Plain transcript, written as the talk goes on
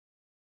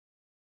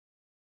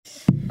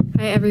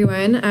Hi,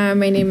 everyone.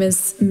 My name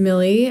is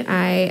Millie.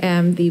 I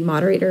am the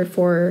moderator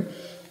for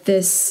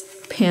this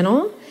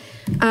panel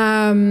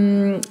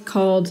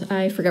called,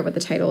 I forget what the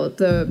title,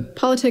 The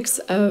Politics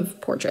of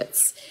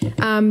Portraits.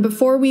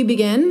 Before we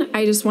begin,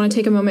 I just want to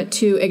take a moment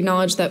to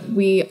acknowledge that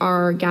we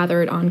are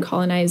gathered on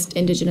colonized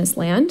indigenous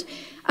land.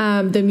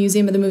 The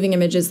Museum of the Moving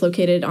Image is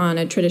located on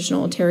a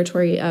traditional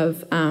territory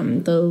of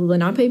the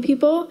Lenape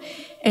people,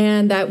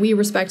 and that we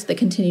respect the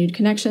continued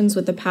connections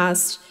with the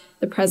past,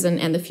 the present,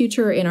 and the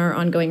future in our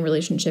ongoing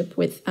relationship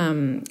with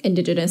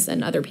indigenous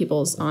and other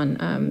peoples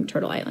on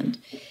Turtle Island.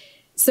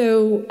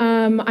 So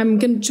I'm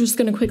just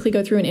going to quickly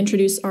go through and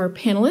introduce our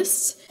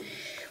panelists.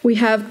 We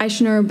have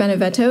Ayşenur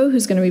Benevento,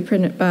 who's going to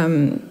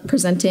be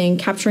presenting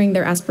Capturing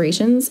Their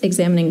Aspirations,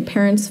 Examining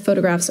Parents'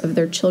 Photographs of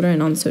Their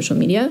Children on Social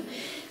Media.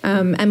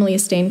 Emily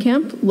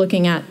Stainkamp,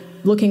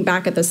 looking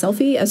back at the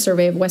selfie, a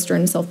survey of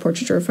Western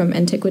self-portraiture from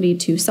antiquity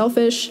to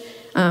selfish,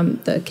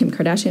 the Kim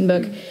Kardashian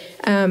book,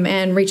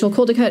 and Rachel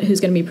Coldicutt,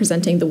 who's going to be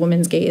presenting The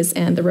Woman's Gaze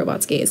and The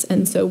Robot's Gaze.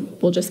 And so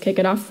we'll just kick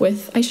it off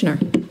with Ayşenur.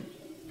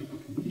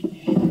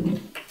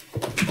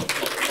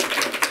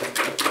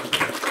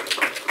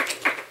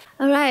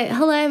 All right,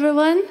 hello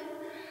everyone.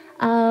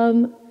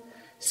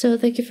 So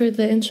thank you for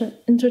the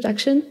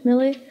introduction,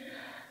 Millie.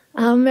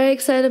 I'm very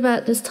excited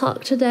about this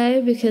talk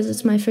today because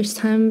it's my first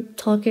time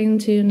talking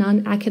to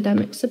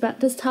non-academics about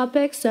this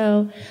topic,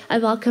 so I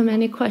welcome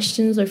any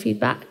questions or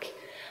feedback.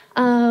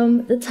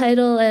 The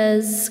title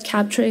is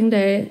Capturing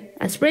Their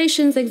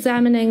Aspirations,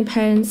 Examining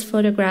Parents'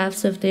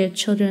 Photographs of Their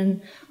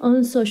Children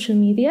on Social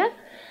Media.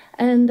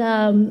 And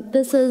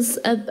this is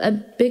a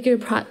bigger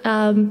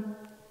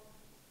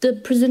the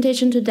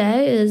presentation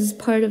today is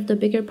part of the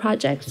bigger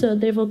project, so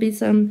there will be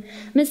some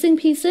missing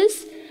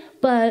pieces,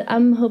 but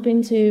I'm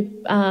hoping to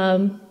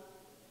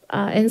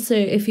answer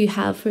if you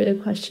have further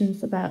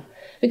questions about,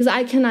 because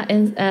I cannot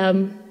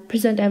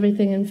present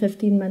everything in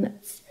 15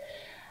 minutes.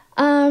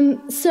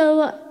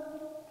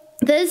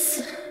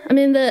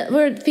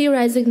 We're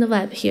theorizing the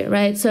web here,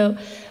 right? So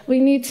we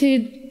need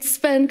to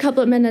spend a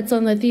couple of minutes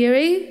on the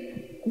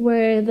theory,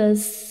 where the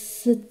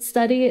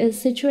study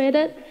is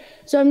situated.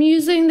 So I'm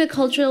using the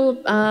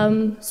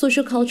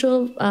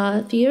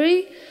social-cultural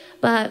theory,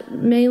 but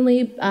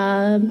mainly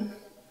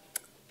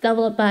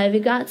developed by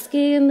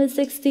Vygotsky in the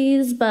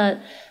 60s, but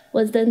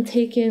was then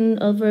taken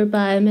over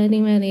by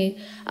many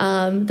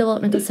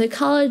developmental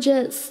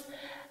psychologists.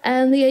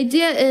 And the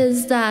idea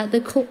is that the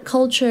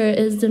culture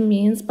is the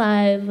means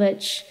by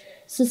which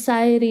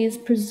societies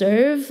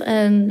preserve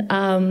and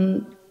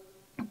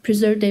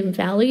preserve their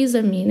values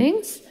and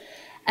meanings.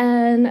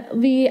 And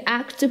we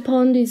act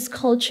upon these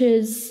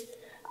cultures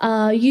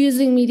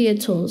using media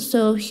tools.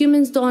 So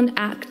humans don't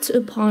act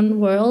upon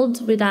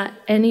world without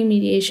any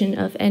mediation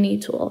of any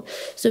tool.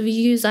 So we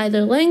use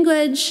either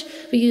language,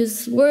 we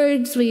use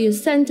words, we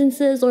use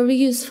sentences, or we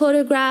use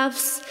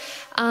photographs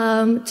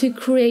to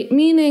create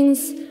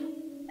meanings,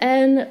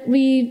 and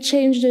we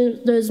change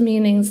those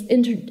meanings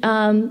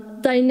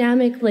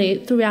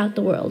dynamically throughout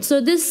the world.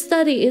 So this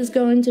study is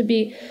going to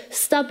be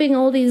stopping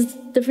all these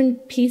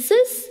different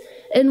pieces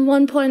in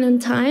one point in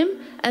time,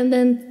 and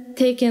then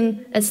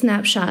taking a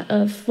snapshot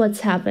of what's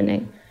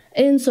happening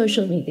in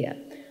social media.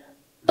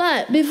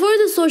 But before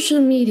the social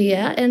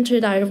media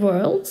entered our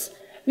worlds,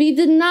 we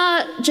did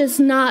not just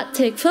not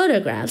take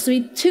photographs.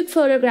 We took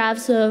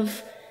photographs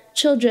of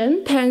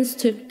children. Parents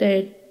took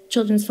their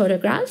children's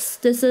photographs.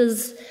 This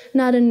is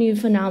not a new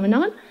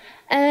phenomenon.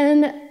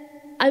 And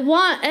I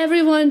want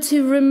everyone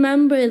to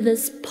remember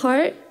this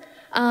part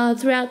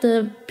throughout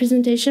the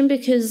presentation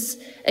because,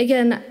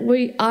 again,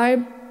 we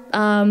are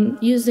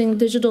using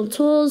digital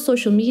tools,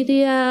 social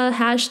media,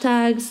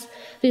 hashtags.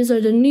 These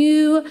are the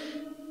new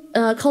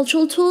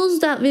cultural tools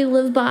that we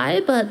live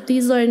by, but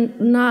these are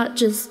not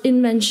just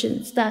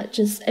inventions that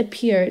just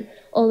appeared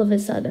all of a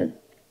sudden.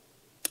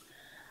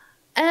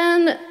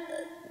 And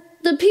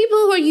the people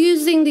who are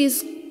using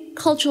these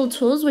cultural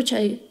tools,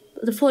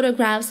 the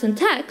photographs and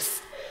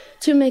text,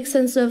 to make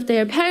sense of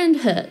their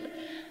parenthood,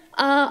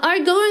 are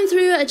going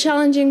through a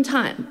challenging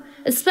time,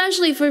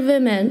 especially for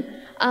women.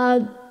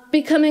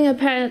 Becoming a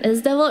parent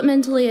is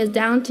developmentally a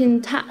daunting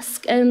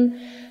task, and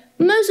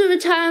most of the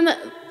time,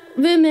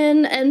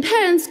 women and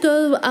parents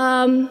go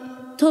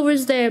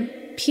towards their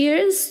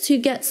peers to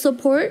get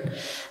support,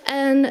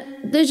 and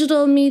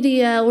digital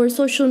media or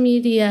social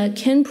media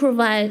can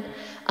provide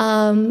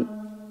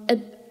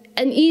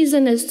an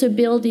easiness to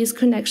build these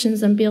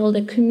connections and build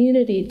a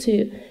community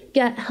to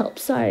get help.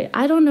 Sorry,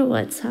 I don't know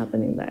what's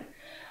happening there.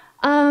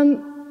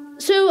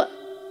 So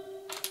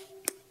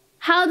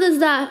how does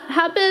that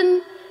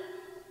happen?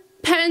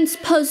 Parents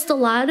post a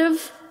lot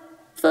of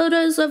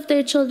photos of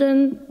their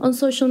children on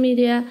social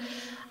media.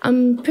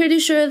 I'm pretty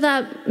sure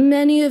that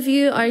many of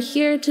you are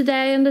here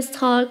today in this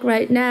talk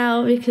right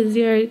now because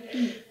you're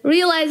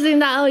realizing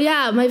that, oh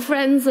yeah, my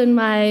friends and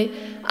my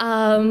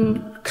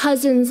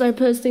cousins are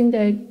posting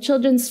their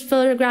children's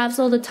photographs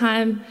all the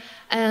time,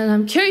 and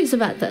I'm curious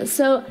about this.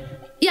 So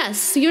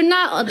yes, you're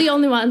not the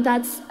only one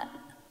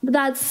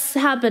that's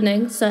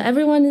happening. So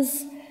everyone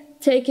is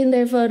taking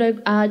their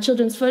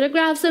children's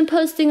photographs and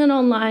posting it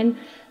online,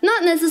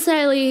 not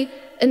necessarily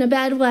in a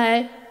bad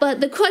way, but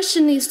the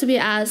question needs to be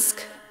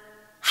asked,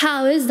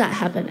 how is that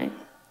happening?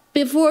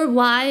 Before,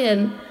 why,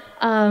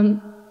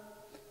 and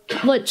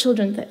what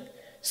children think.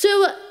 So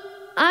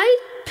I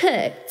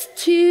picked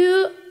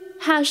 2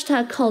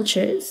 hashtag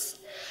cultures,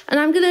 and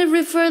I'm going to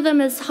refer them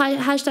as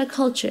hashtag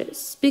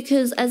cultures,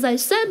 because as I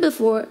said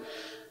before,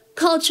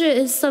 culture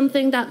is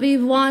something that we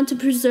want to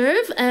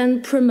preserve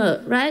and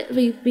promote, right?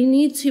 We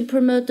need to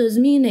promote those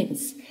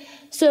meanings.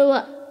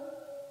 So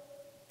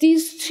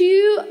these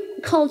 2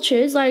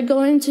 cultures are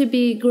going to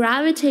be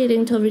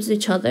gravitating towards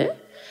each other,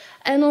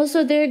 and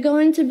also they're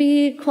going to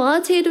be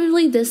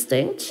qualitatively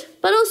distinct,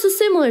 but also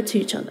similar to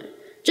each other,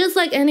 just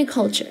like any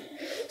culture.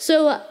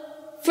 So,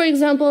 for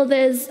example,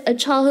 there's a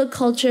childhood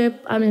culture.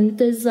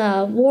 There's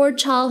a war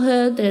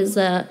childhood, there's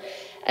a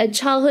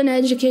childhood and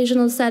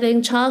educational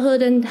setting,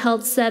 childhood and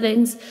health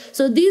settings.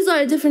 So these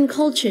are different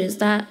cultures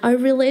that are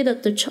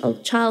related to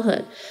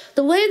childhood.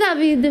 The way that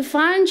we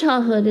define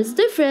childhood is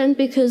different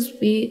because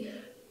we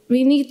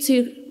need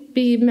to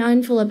be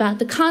mindful about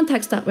the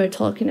context that we're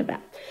talking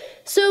about.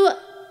 So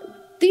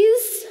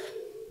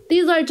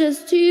these are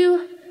just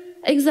 2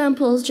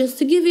 examples just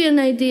to give you an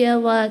idea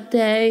what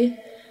they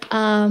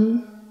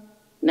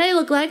may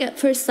look like at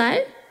first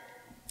sight.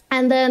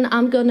 And then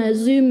I'm going to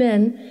zoom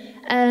in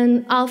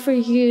and offer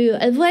you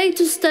a way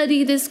to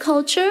study this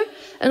culture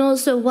and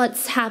also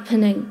what's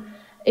happening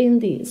in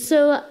these.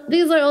 So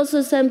these are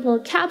also simple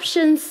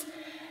captions.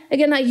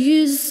 Again, I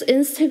use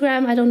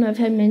Instagram. I don't know if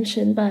I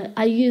mentioned, but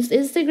I used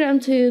Instagram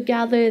to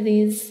gather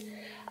these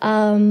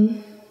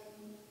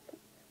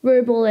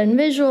verbal and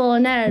visual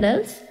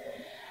narratives.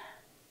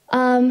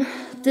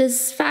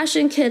 This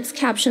fashion kid's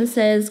caption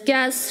says,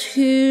 "Guess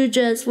who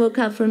just woke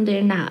up from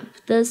their nap?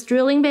 This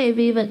drooling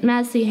baby with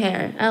messy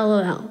hair,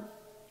 LOL."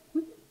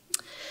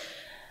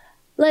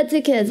 Let's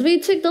see, kids. We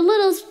took the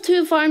littles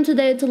to a farm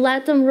today to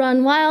let them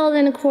run wild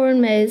in a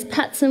corn maze,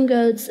 pet some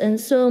goats, and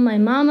so my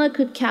mama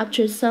could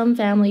capture some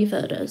family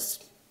photos.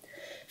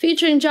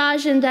 Featuring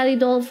Josh in Daddy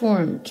Doll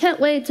form. Can't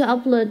wait to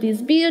upload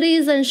these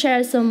beauties and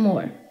share some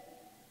more.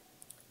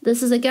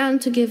 This is again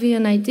to give you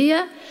an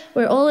idea.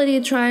 We're already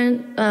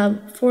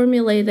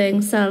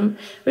formulating some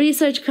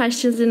research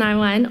questions in our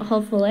mind,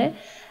 hopefully.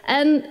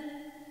 And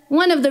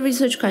one of the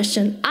research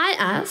questions I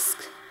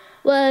asked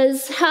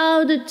was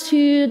how the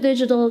 2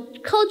 digital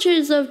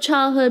cultures of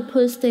childhood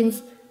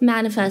postings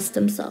manifest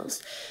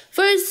themselves.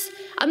 First,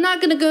 I'm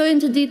not going to go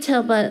into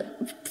detail,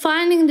 but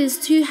finding these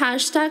 2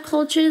 hashtag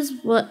cultures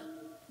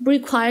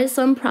requires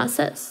some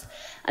process.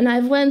 And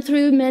I've went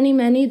through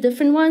many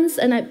different ones,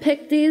 and I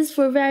picked these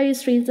for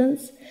various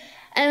reasons.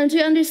 And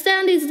to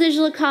understand these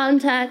digital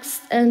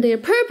contexts and their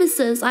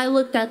purposes, I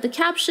looked at the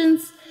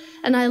captions,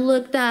 and I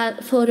looked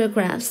at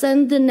photographs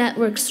and the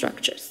network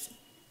structures.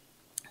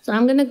 So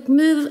I'm going to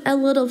move a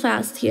little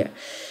fast here.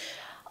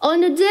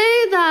 On the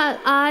day that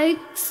I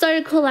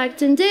started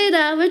collecting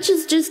data, which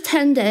is just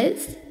 10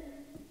 days,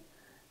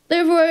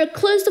 there were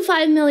close to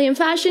 5 million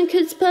fashion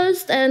kids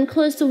posts and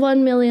close to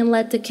 1 million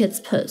Let the Kids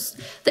posts.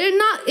 They're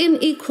not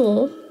in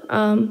equal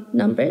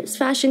numbers.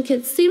 Fashion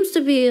kids seems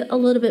to be a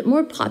little bit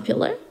more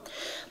popular.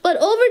 But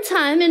over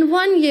time, in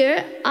 1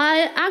 year,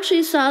 I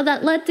actually saw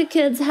that Let the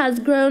Kids has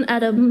grown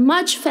at a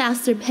much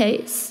faster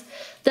pace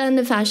than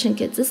the fashion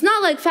kids. It's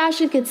not like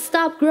fashion kids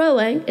stopped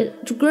growing,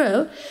 it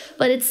grew,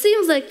 but it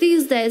seems like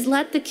these days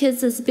Let the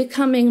Kids is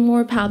becoming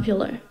more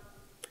popular.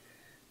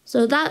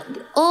 So that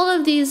all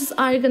of these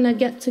are gonna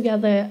get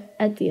together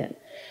at the end.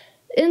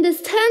 In this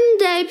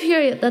 10-day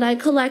period that I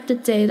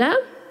collected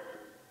data,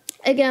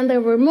 again,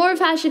 there were more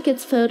fashion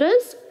kids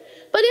photos,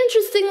 but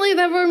interestingly,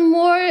 there were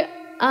more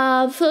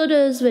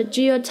photos with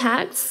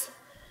geotags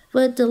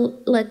with the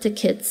Let the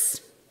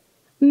Kids.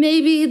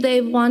 Maybe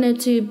they wanted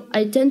to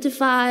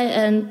identify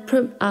and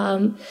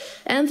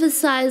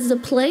emphasize the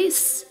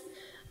place.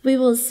 We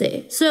will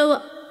see.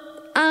 So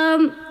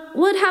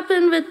what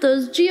happened with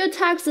those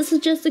geotags? This is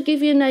just to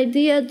give you an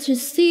idea to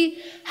see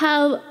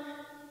how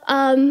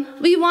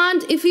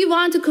if we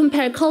want to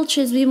compare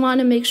cultures, we want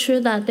to make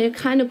sure that they're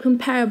kind of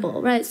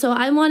comparable, right? So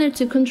I wanted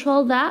to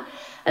control that.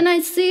 And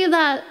I see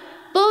that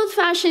both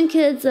fashion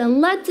kids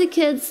and Let the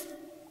Kids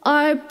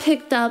are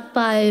picked up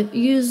by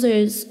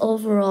users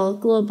overall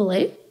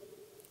globally.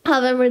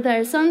 However, there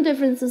are some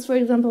differences. For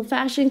example,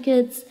 fashion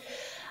kids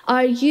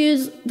are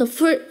used the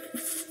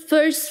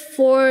first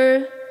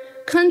 4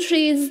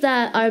 countries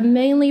that are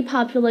mainly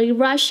popular: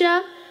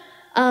 Russia,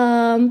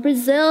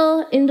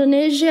 Brazil,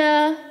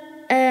 Indonesia,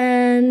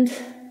 and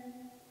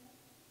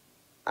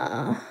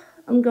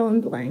I'm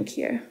going blank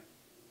here.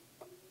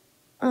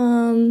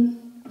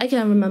 I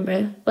can't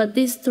remember, but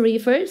these 3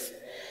 first.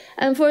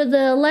 And for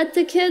the Let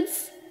the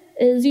Kids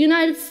is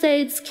United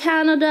States,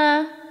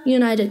 Canada,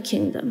 United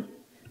Kingdom.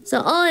 So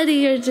already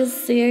you're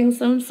just seeing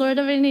some sort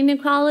of an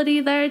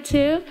inequality there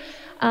too.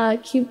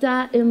 Keep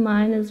that in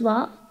mind as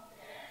well.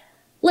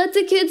 Let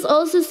the Kids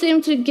also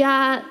seem to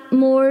get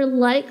more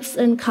likes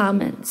and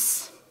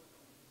comments.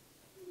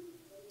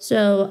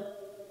 So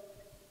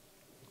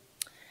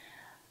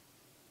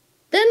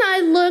Then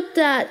I looked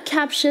at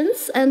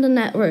captions and the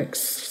networks.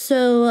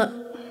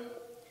 So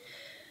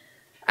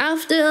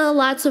after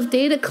lots of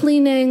data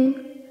cleaning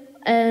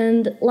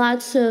and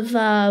lots of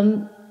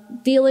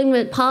dealing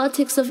with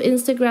politics of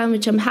Instagram,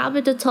 which I'm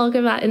happy to talk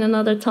about in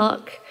another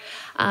talk,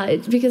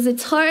 because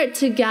it's hard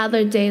to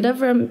gather data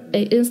from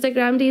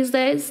Instagram these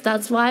days.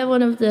 That's why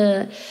one of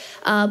the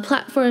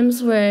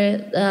platforms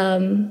where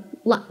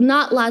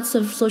not lots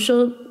of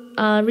social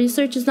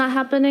research is not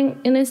happening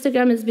in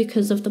Instagram is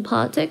because of the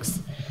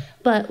politics.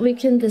 But we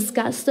can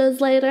discuss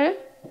those later.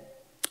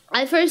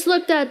 I first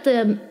looked at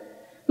the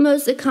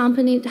most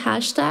accompanied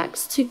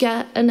hashtags to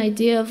get an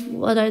idea of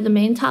what are the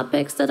main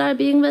topics that are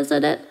being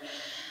visited.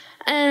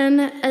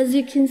 And as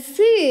you can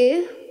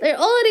see, there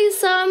are already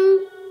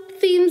some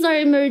themes are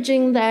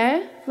emerging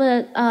there,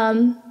 but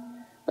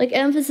like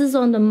emphasis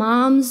on the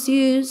mom's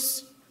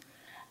use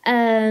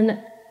and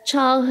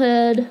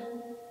childhood,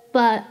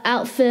 but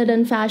outfit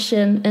and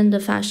fashion and the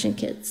fashion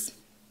kids.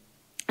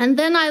 And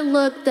then I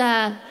looked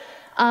at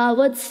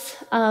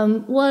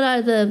what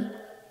are the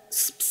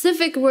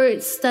specific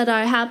words that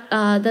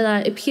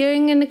are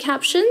appearing in the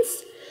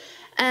captions,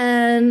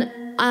 and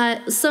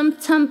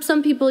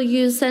some people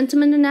use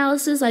sentiment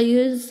analysis. I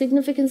use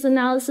significance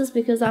analysis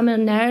because I'm a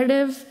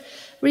narrative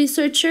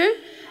researcher,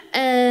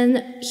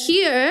 and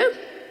here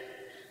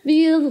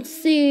we'll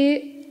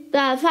see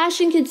that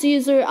fashion kids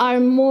users are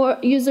more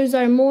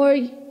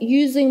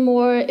using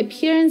more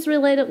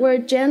appearance-related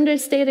words, gender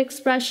state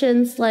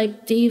expressions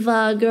like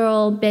diva,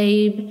 girl,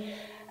 babe,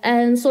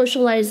 and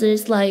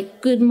socializers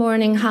like good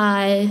morning,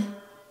 hi,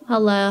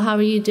 hello, how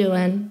are you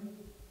doing?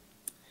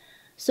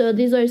 So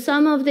these are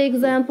some of the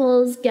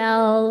examples.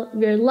 Gal,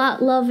 we're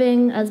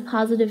loving as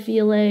positive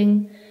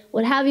feeling.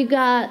 What have you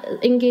got?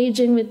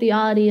 Engaging with the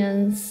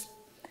audience.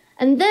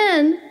 And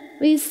then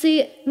we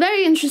see,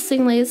 very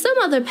interestingly, some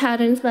other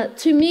patterns, but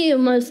to me,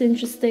 most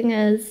interesting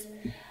is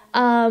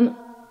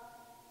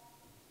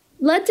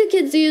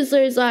Kids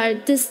users are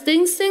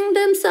distancing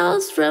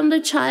themselves from the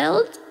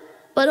child,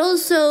 but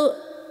also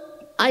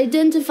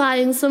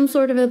identifying some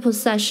sort of a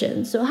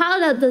possession. So how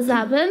does this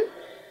happen?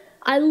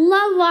 I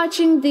love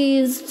watching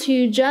these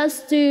two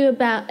just do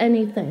about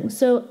anything.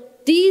 So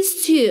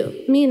these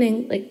two,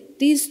 meaning like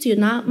these two,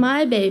 not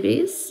my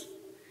babies.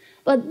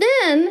 But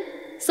then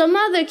some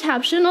other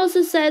caption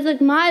also says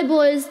like, my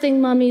boys think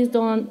mummies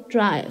don't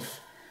drive.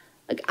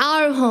 Like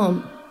our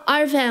home,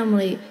 our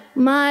family,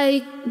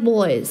 my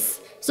boys.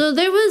 So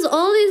there was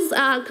all these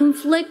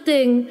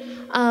conflicting,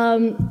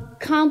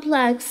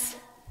 complex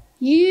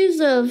use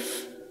of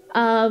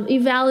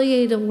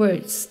evaluative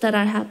words that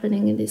are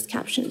happening in these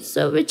captions.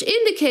 So which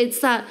indicates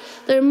that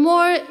there are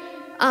more,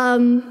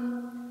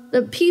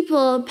 the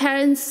people,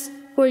 parents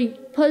who are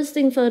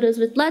posting photos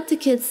with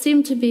kids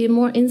seem to be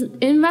more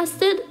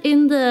invested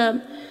in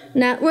the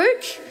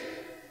network,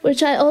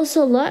 which I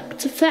also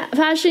looked.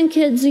 Fashion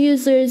kids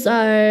users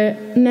are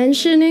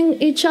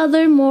mentioning each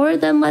other more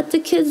than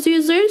kids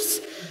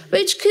users,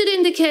 which could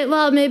indicate,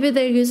 well, maybe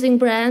they're using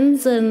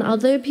brands and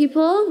other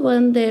people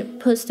when they're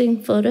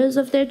posting photos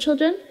of their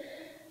children.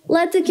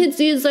 Kids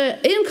users,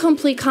 in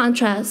complete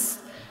contrast,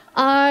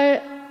 are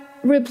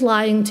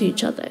replying to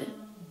each other.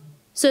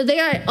 So they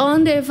are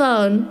on their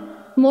phone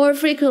more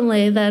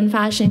frequently than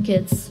fashion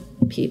kids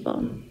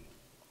people.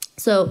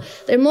 So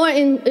they're more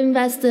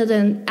invested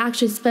in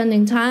actually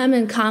spending time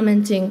and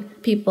commenting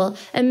people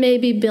and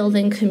maybe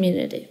building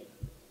community.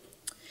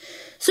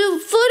 So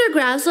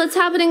photographs, what's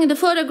happening in the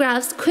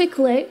photographs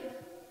quickly.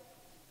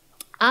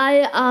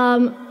 I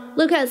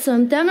look at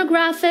some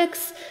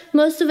demographics.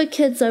 Most of the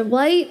kids are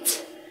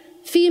white,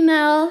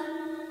 female,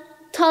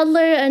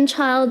 toddler and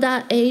child,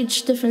 that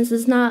age difference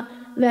is not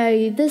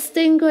very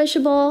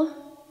distinguishable.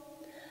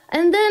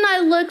 And then I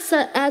look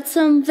at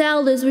some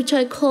values, which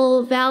I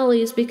call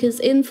values, because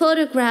in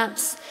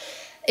photographs,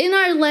 in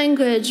our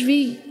language,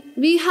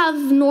 we have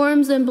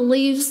norms and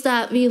beliefs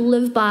that we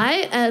live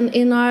by, and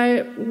in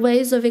our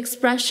ways of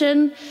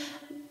expression,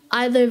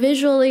 either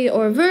visually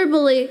or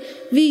verbally,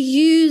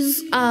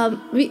 we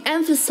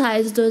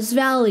emphasize those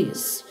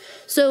values.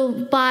 So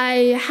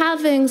by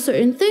having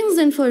certain things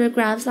in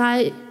photographs,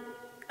 I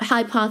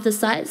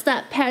hypothesize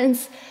that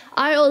parents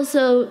are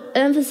also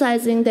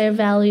emphasizing their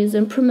values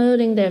and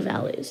promoting their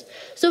values.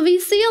 So we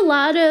see a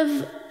lot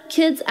of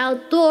kids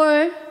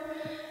outdoor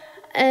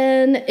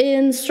and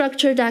in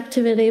structured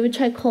activity, which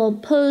I call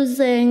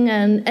posing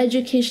and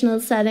educational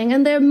setting,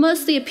 and they're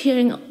mostly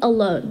appearing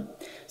alone.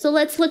 So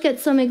let's look at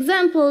some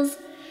examples.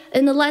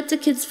 In the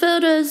kids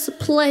photos,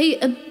 play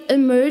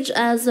emerge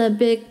as a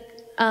big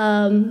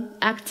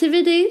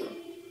activity.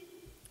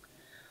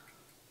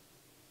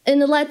 In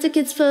the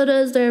kids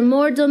photos, there are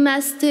more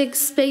domestic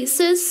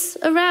spaces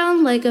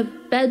around, like a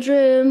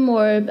bedroom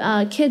or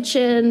a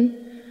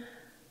kitchen.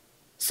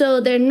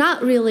 So they're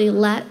not really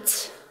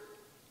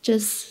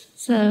just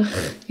so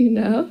you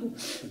know.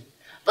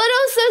 But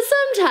also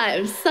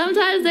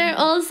sometimes they're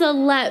also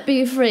let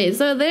be free.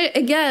 So there,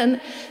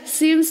 again,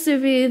 seems to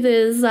be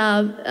this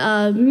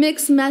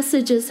mixed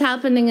messages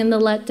happening in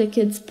the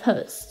kids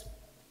post.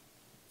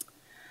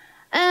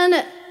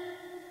 And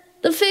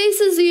The face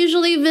is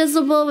usually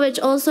visible, which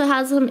also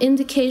has some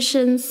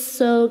indications.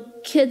 So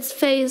kids'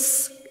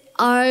 face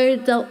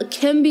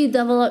can be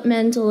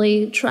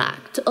developmentally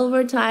tracked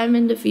over time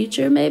in the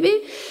future,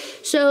 maybe.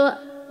 So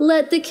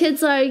the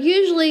kids are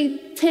usually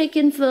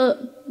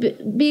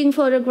being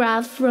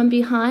photographed from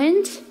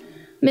behind,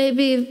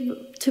 maybe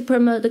to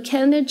promote a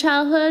candid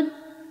childhood.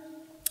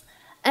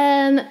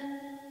 And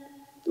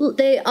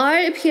they are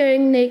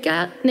appearing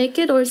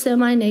naked or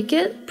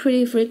semi-naked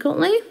pretty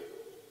frequently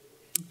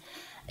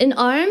in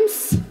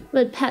arms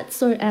with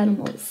pets or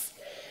animals.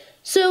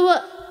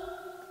 So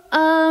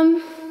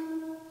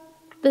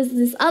there's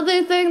this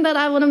other thing that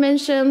I want to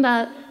mention,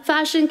 that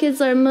fashion kids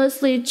are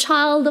mostly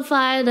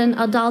childified and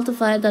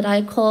adultified, that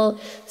I call,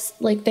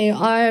 like, they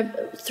are,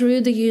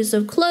 through the use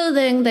of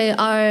clothing, they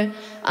are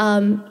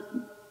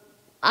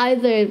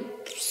either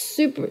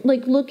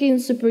looking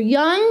super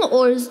young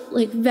or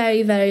like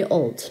very, very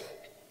old.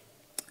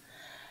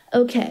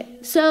 Okay,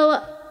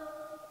 so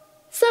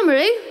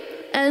summary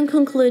and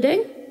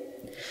concluding.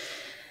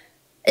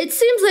 It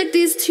seems like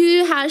these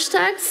two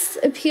hashtags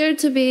appear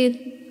to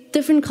be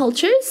different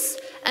cultures,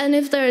 and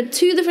if there are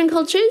two different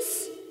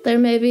cultures, there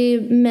may be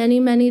many,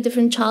 many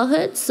different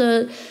childhoods.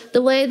 So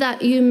the way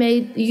that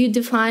you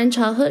define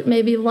childhood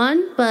may be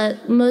one,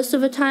 but most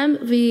of the time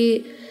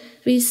we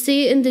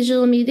see in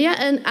digital media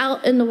and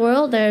out in the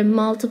world there are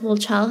multiple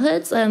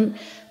childhoods, and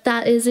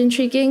that is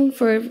intriguing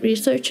for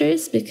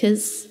researchers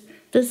because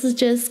this is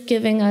just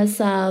giving us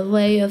a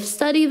way of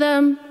study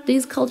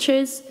these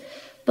cultures.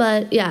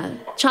 But yeah,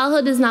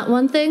 childhood is not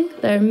one thing.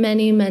 There are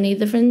many, many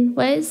different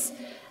ways.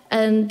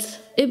 And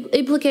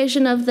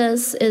implication of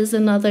this is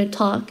another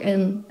talk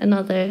and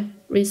another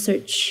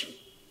research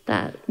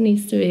that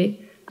needs to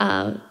be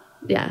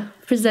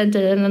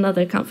presented in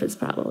another conference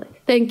probably.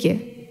 Thank you.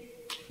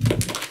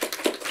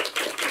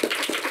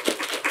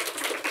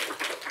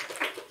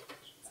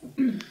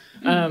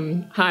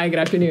 Hi, good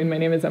afternoon. My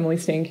name is Emily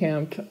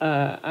Stainkamp.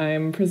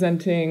 I'm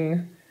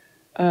presenting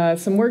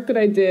some work that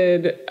I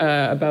did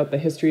about the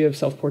history of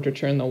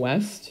self-portraiture in the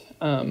West.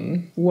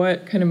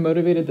 What kind of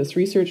motivated this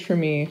research for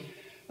me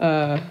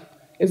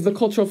is the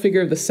cultural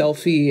figure of the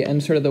selfie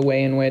and sort of the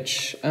way in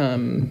which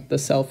the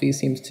selfie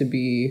seems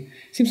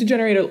to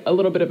generate a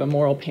little bit of a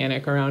moral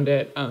panic around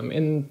it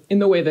in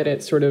the way that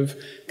it sort of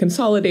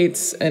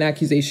consolidates an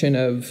accusation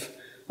of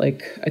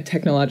like a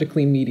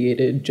technologically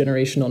mediated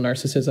generational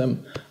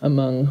narcissism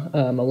among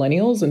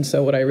millennials. And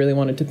so what I really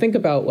wanted to think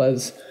about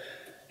was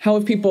how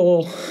have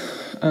people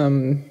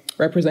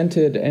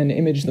represented and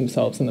imaged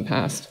themselves in the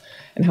past,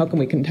 and how can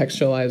we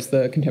contextualize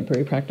the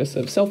contemporary practice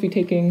of selfie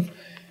taking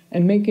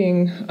and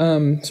making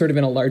sort of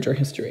in a larger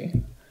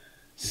history.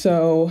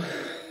 So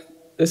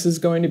this is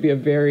going to be a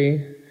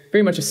very,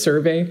 very much a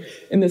survey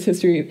in this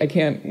history. I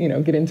can't,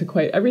 get into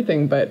quite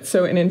everything, but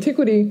so in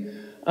antiquity,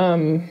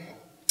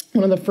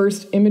 one of the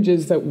first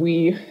images that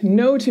we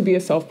know to be a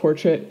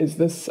self-portrait is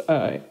this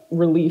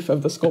relief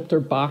of the sculptor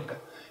Bach,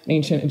 an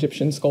ancient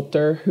Egyptian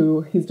sculptor,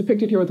 who he's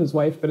depicted here with his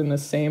wife, but in the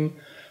same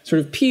sort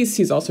of piece,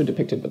 he's also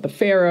depicted with the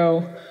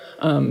pharaoh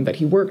that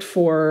he worked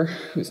for,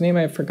 whose name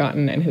I have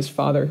forgotten, and his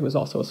father, who was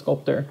also a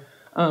sculptor.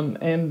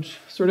 And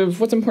sort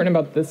of what's important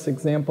about this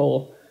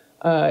example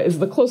is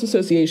the close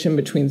association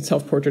between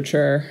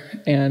self-portraiture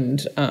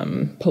and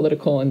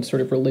political and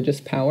sort of religious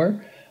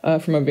power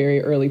from a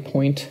very early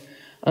point.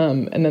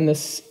 And then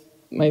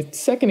my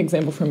second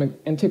example from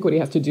antiquity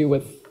has to do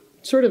with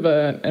sort of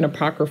an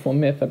apocryphal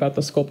myth about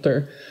the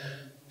sculptor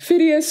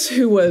Phidias,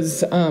 who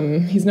was,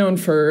 he's known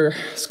for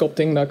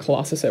sculpting the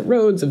Colossus at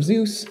Rhodes of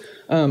Zeus,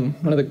 one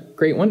of the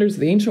great wonders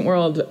of the ancient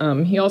world.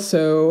 He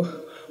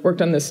also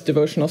worked on this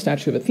devotional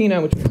statue of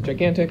Athena, which was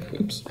gigantic,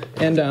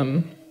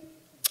 and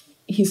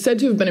he's said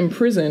to have been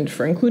imprisoned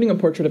for including a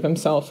portrait of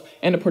himself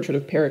and a portrait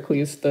of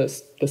Pericles, the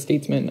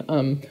statesman,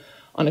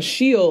 on a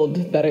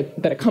shield that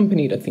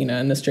accompanied Athena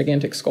and this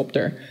gigantic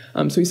sculptor.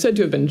 So he's said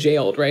to have been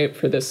jailed, right,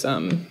 for this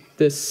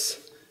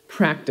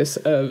practice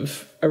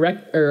of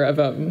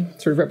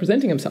sort of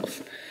representing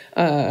himself.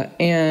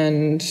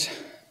 And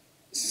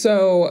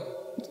so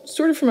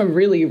sort of from a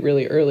really,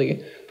 really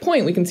early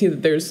point, we can see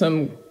that there's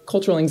some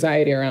cultural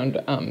anxiety around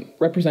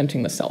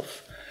representing the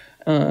self.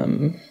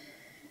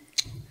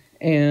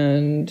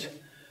 And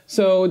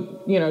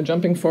so,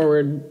 jumping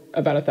forward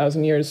about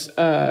 1,000 years,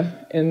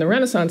 in the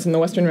Renaissance, in the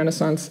Western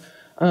Renaissance,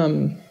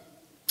 the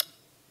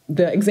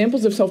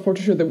examples of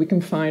self-portraiture that we can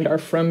find are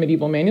from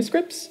medieval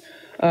manuscripts,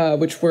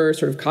 which were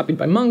sort of copied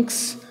by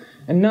monks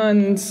and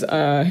nuns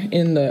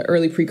in the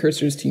early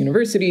precursors to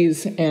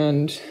universities.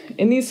 And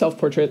in these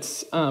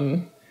self-portraits,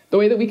 the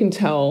way that we can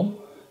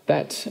tell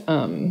that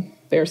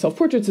they are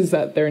self-portraits is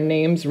that their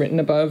names written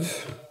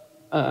above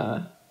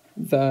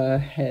the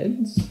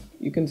heads.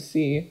 You can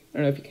see, I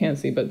don't know if you can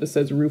see, but this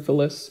says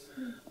Rufilus.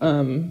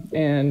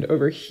 And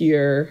over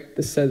here,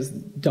 this says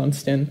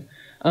Dunstan.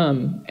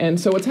 And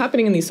so what's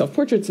happening in these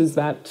self-portraits is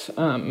that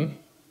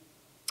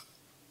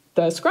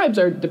the scribes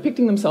are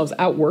depicting themselves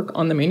at work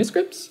on the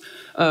manuscripts,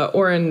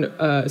 or in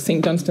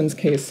St. Dunstan's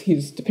case,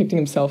 he's depicting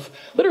himself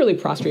literally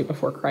prostrate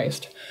before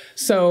Christ.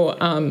 So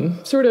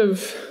sort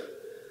of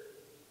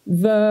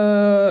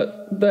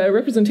The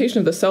representation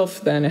of the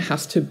self then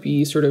has to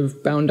be sort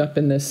of bound up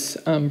in this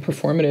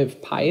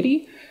performative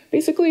piety,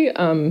 basically,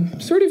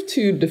 sort of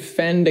to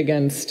defend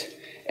against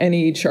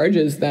any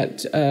charges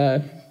that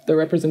the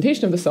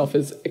representation of the self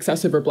is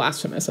excessive or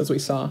blasphemous, as we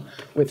saw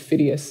with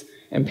Phidias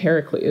and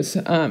Pericles.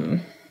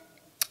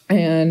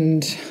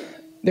 And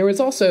there was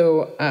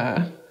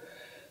also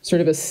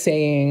sort of a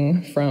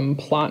saying from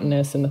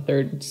Plotinus in the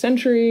 3rd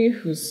century,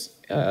 who's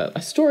a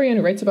historian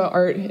who writes about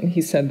art, and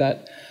he said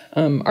that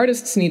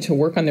artists need to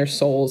work on their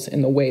souls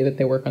in the way that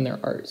they work on their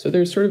art. So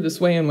there's sort of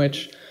this way in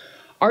which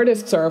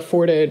artists are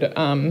afforded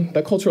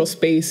the cultural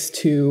space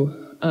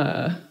to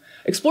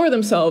explore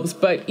themselves,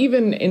 but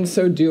even in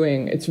so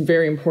doing, it's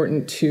very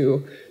important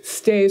to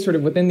stay sort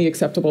of within the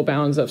acceptable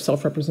bounds of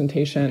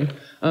self-representation,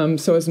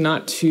 so as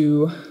not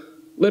to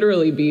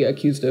literally be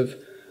accused of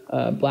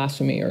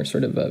blasphemy or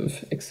sort of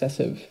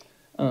excessive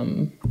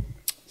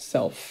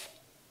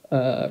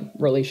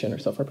relation or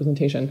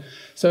self-representation.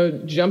 So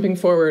jumping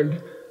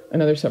forward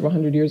another several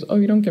hundred years,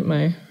 you don't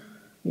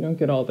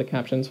get all the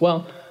captions.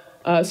 Well,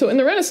 so in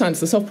the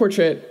Renaissance, the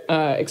self-portrait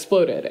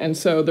exploded. And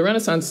so the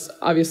Renaissance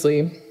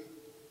obviously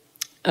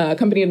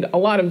accompanied a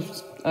lot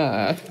of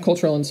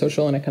cultural and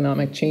social and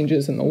economic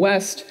changes in the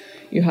West.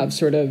 You have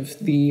sort of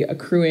the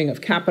accruing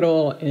of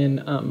capital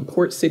in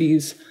port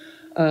cities,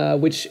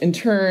 which in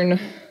turn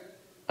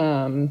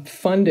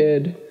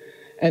funded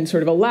and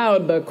sort of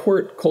allowed the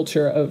court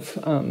culture of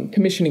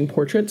commissioning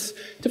portraits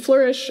to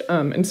flourish.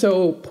 And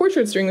so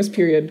portraits during this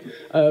period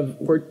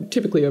were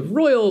typically of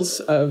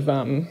royals, of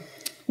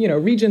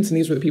regents, and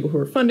these were the people who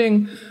were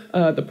funding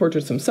the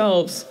portraits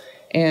themselves.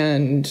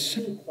 And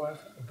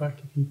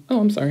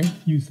I'm sorry.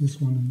 Use this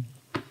one.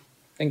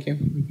 Thank you.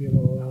 Maybe a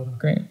little louder.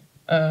 Great.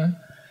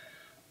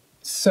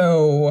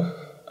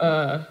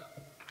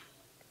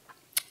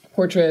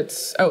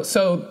 Portraits.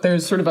 So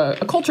there's sort of a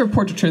culture of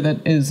portraiture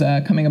that is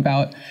coming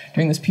about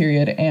during this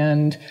period,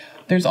 and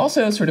there's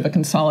also sort of a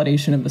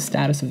consolidation of the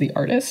status of the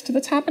artist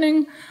that's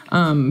happening.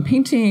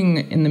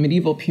 Painting in the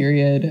medieval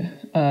period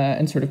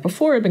and sort of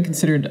before had been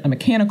considered a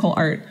mechanical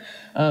art.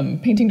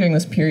 Painting during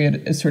this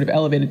period is sort of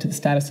elevated to the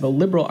status of a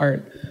liberal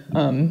art,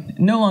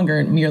 no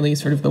longer merely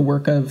sort of the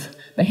work of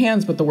the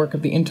hands, but the work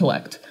of the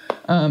intellect,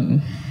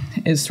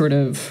 is sort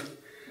of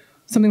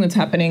something that's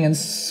happening and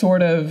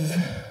sort of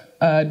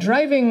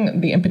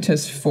driving the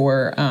impetus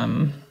for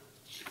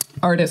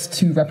artists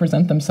to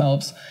represent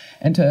themselves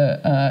and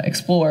to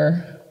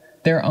explore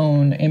their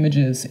own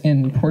images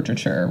in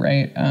portraiture,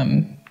 right?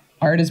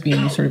 Art is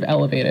being sort of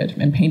elevated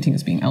and painting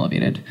is being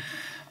elevated.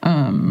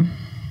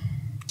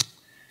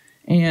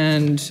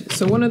 And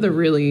so one of the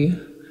really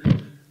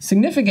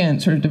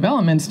significant sort of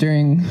developments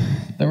during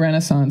the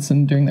Renaissance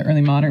and during the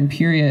early modern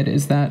period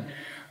is that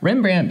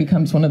Rembrandt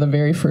becomes one of the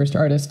very first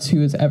artists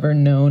who is ever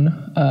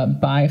known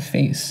by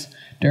face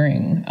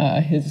during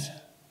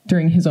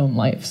his own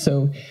life.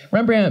 So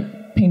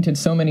Rembrandt painted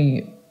so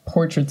many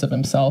portraits of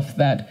himself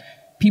that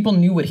people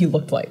knew what he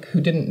looked like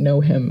who didn't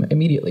know him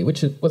immediately,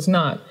 which was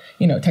not,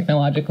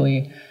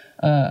 technologically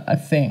a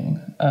thing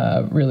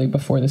really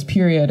before this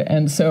period.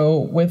 And so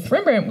with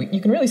Rembrandt, you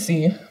can really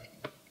see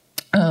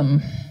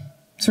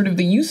sort of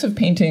the use of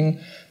painting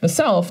the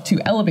self to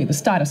elevate the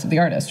status of the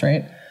artist,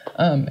 right?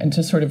 And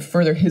to sort of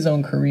further his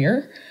own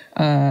career.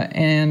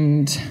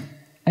 And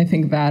I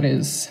think that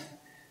is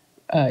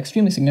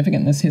extremely significant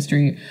in this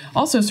history.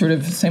 Also, sort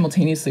of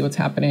simultaneously, what's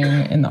happening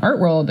in the art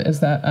world is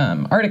that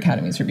art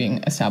academies are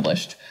being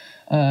established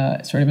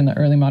sort of in the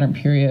early modern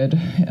period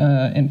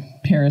in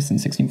Paris in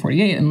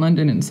 1648, in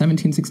London in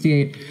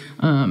 1768.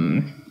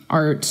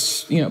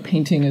 Art,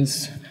 painting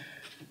is,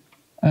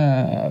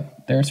 there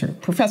are sort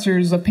of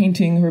professors of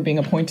painting who are being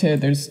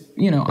appointed. There's,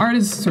 art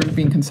is sort of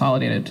being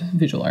consolidated,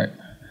 visual art,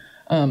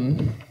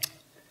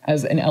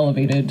 as an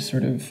elevated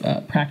sort of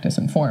practice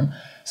and form.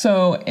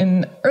 So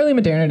in early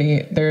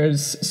modernity,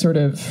 there's sort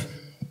of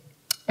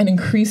an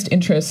increased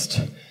interest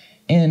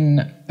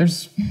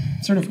there's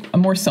sort of a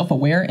more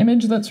self-aware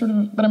image that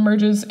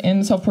emerges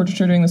in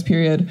self-portraiture during this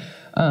period.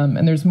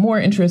 And there's more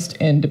interest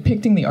in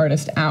depicting the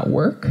artist at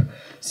work.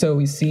 So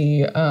we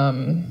see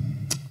a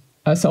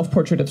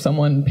self-portrait of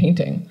someone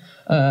painting.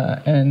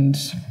 And,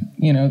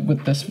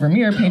 with this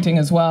Vermeer painting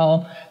as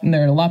well. And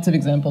there are lots of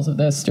examples of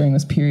this during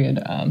this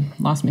period.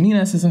 Las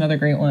Meninas is another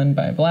great one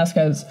by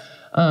Velázquez.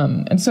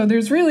 And so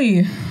there's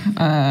really,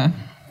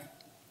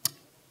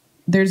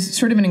 there's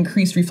sort of an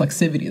increased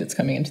reflexivity that's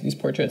coming into these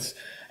portraits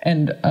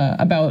and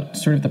about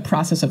sort of the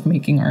process of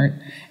making art.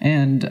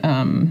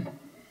 And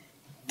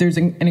there's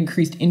an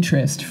increased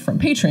interest from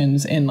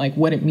patrons in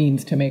what it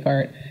means to make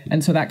art.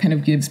 And so that kind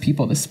of gives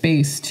people the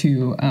space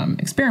to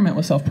experiment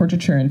with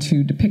self-portraiture and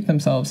to depict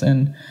themselves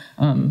at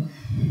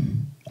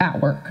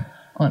work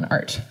on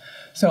art.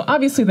 So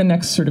obviously the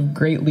next sort of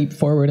great leap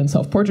forward in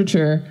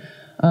self-portraiture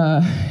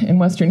in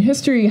Western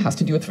history has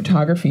to do with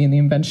photography and the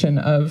invention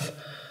of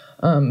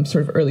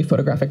sort of early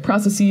photographic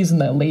processes in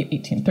the late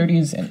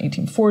 1830s and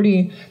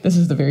 1840. This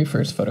is the very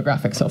first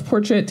photographic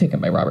self-portrait taken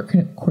by Robert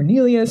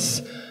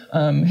Cornelius.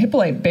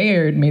 Hippolyte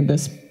Bayard made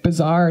this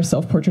bizarre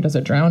self-portrait as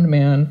a drowned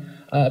man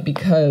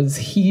because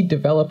he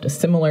developed a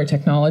similar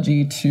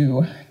technology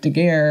to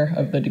Daguerre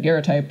of the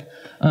daguerreotype,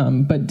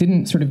 but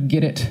didn't sort of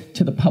get it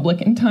to the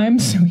public in time.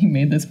 So he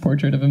made this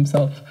portrait of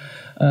himself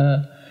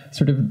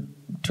sort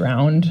of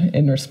drowned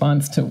in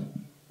response to,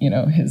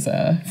 his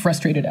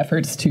frustrated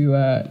efforts to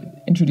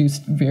introduce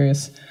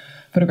various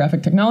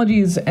photographic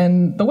technologies.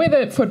 And the way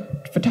that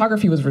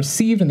photography was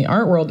received in the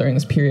art world during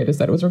this period is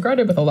that it was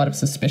regarded with a lot of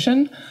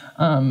suspicion,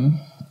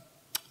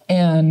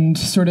 and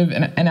sort of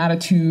an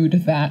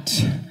attitude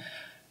that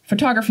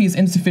photography is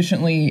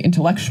insufficiently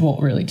intellectual,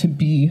 really, to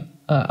be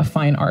a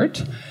fine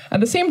art.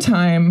 At the same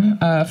time,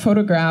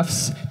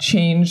 photographs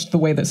changed the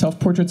way that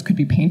self-portraits could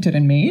be painted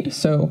and made.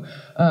 So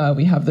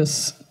we have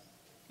this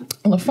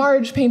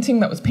Lafarge painting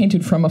that was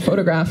painted from a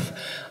photograph,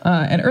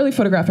 and early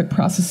photographic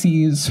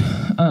processes,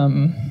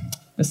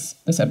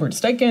 this Edward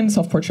Steichen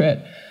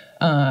self-portrait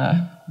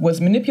was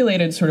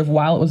manipulated sort of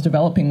while it was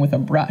developing with a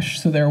brush.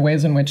 So there are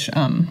ways in which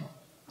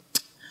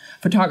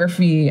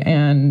photography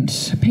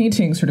and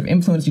painting sort of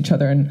influenced each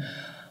other and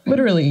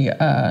literally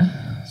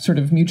sort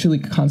of mutually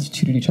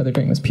constituted each other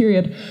during this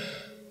period.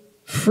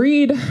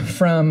 Freed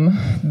from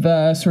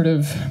the sort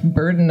of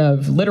burden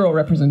of literal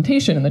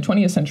representation in the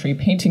 20th century,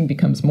 painting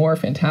becomes more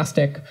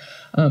fantastic,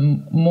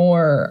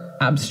 more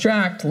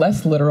abstract,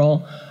 less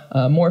literal,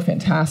 more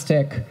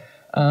fantastic,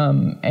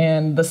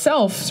 and the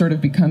self sort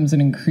of becomes an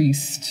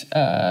increased,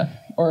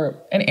 or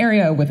an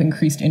area with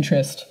increased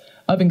interest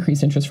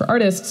for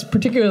artists,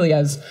 particularly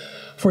as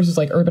forces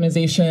like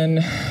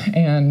urbanization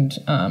and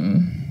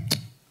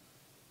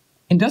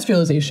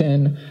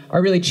industrialization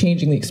are really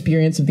changing the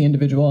experience of the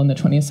individual in the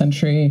 20th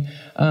century.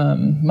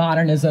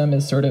 Modernism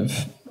is sort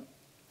of,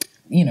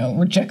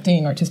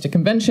 rejecting artistic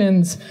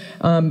conventions,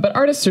 but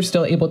artists are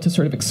still able to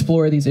sort of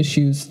explore these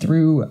issues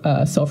through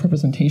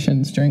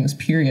self-representations during this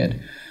period.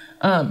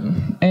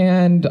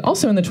 And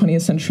also in the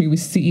 20th century, we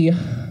see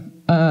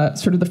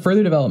sort of the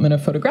further development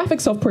of photographic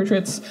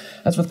self-portraits,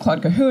 as with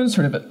Claude Cahun,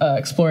 sort of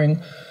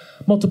exploring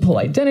multiple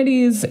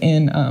identities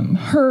in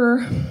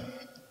her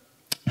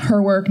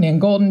work, Nan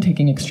Goldin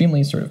taking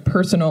extremely sort of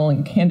personal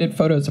and candid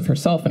photos of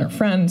herself and her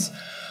friends.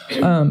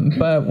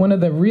 But one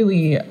of the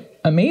really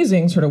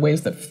amazing sort of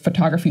ways that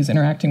photography is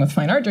interacting with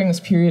fine art during this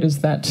period is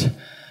that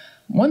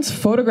once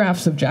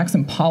photographs of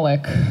Jackson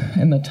Pollock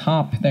in the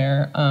top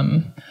there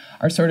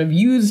are sort of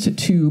used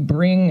to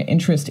bring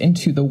interest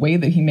into the way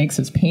that he makes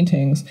his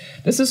paintings,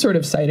 this is sort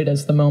of cited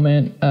as the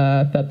moment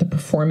that the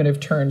performative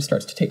turn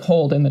starts to take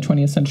hold in the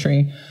 20th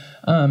century.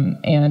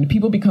 And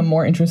people become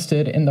more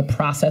interested in the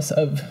process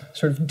of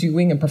sort of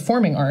doing and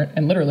performing art,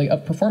 and literally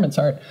of performance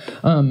art,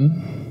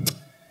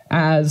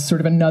 as sort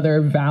of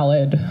another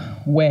valid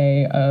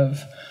way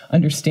of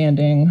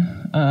understanding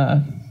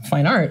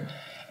fine art.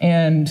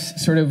 And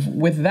sort of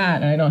with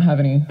that, and I don't have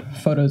any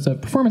photos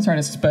of performance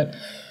artists, but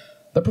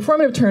the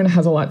performative turn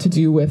has a lot to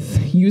do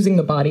with using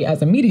the body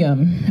as a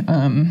medium,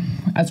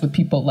 as with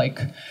people like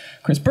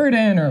Chris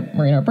Burden or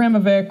Marina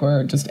Abramovic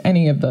or just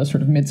any of the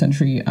sort of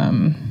mid-century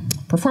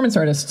performance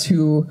artists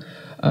who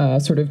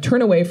sort of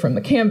turn away from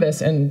the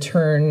canvas and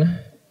turn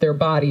their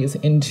bodies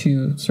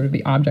into sort of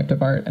the object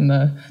of art and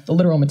the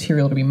literal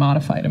material to be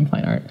modified in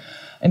fine art.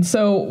 And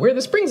so where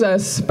this brings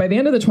us by the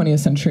end of the 20th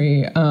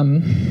century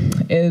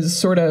is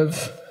sort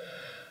of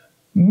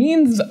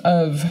means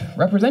of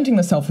representing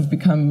the self have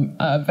become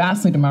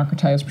vastly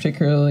democratized,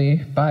 particularly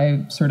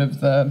by sort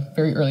of the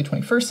very early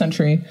 21st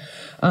century.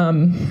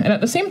 And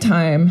at the same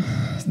time,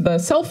 the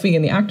selfie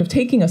and the act of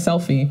taking a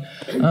selfie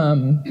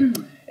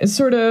is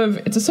sort of,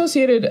 it's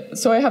associated,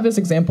 so I have this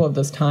example of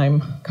this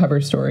Time cover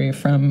story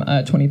from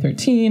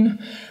 2013,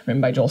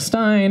 written by Joel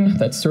Stein,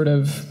 that's sort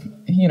of,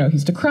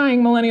 he's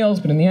decrying millennials,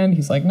 but in the end,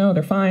 he's like, no,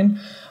 they're fine.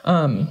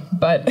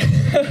 But,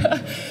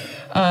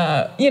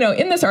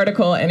 in this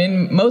article and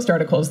in most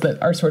articles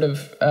that are sort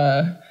of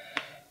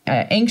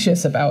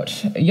anxious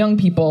about young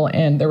people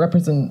and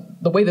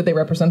the way that they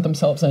represent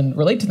themselves and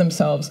relate to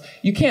themselves,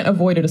 you can't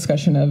avoid a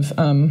discussion of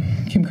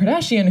Kim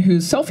Kardashian,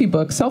 whose selfie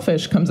book,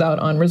 Selfish, comes out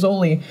on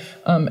Rizzoli,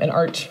 an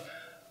art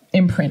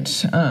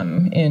imprint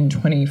in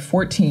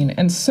 2014.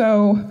 And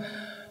so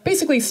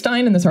basically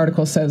Stein in this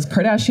article says Kim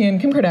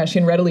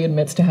Kardashian readily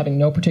admits to having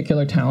no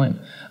particular talent.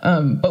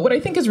 But what I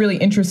think is really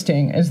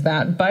interesting is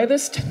that by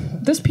this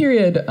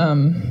period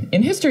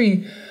in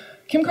history,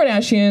 Kim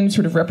Kardashian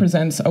sort of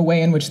represents a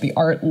way in which the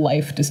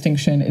art-life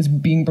distinction is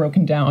being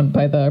broken down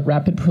by the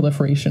rapid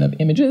proliferation of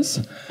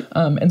images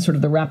and sort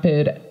of the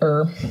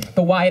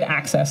wide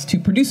access to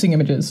producing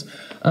images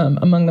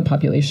among the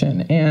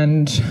population.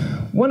 And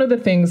one of the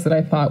things that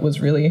I thought was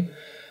really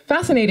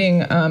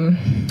fascinating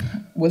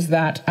was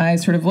that I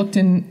sort of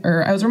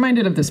I was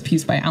reminded of this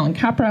piece by Alan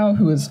Kaprow,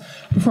 who was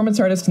a performance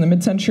artist in the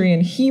mid-century,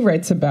 and he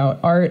writes about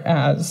art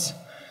as,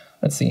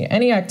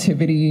 any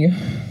activity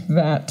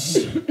that...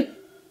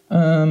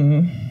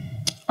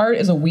 art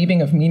is a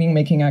weaving of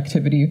meaning-making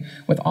activity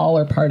with all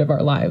or part of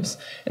our lives.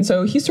 And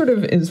so he sort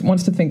of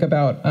wants to think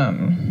about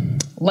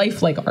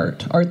life like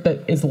art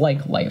that is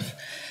like life.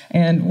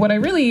 And what I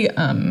really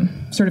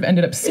sort of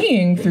ended up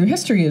seeing through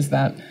history is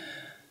that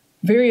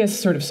various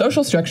sort of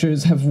social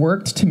structures have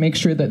worked to make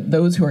sure that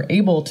those who are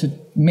able to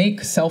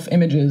make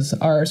self-images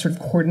are sort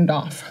of cordoned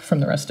off from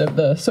the rest of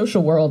the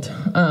social world,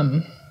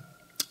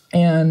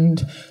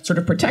 and sort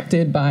of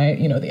protected by,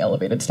 the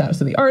elevated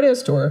status of the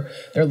artist or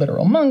their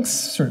literal monks,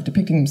 sort of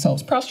depicting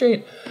themselves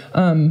prostrate.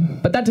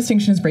 But that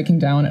distinction is breaking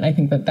down, and I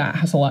think that that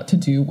has a lot to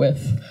do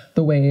with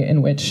the way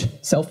in which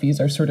selfies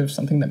are sort of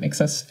something that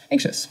makes us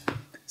anxious.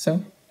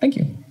 So, thank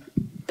you.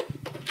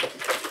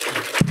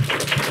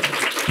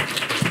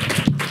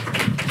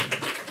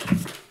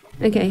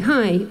 Okay,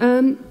 hi.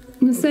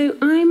 So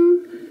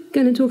I'm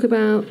going to talk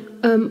about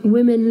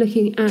women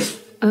looking at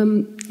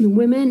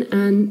women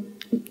and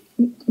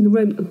the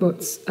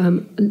robots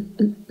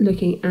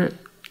looking at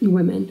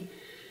women.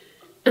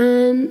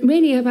 And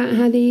really about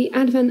how the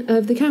advent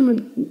of the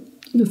camera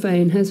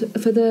phone has,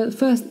 for the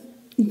first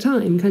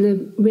time, kind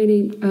of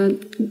really,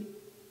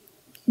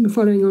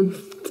 following on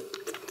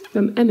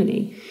from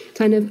Emily,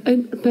 kind of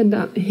opened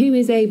up who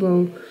is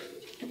able...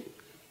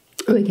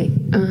 Oh, okay.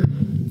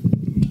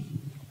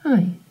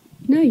 Hi.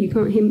 No, you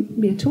can't hear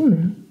me at all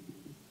now.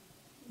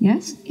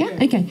 Yes? Yeah?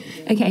 Okay.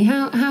 Okay,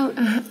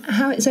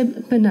 how it's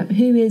opened up,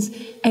 who is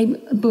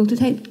able to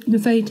take the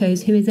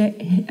photos, who is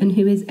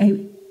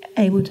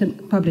able to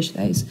publish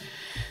those.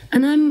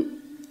 And I'm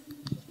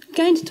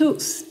going to talk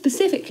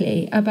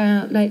specifically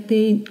about like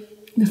the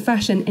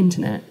fashion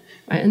internet,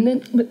 right? And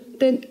then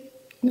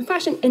the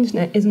fashion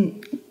internet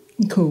isn't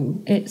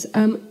cool. It's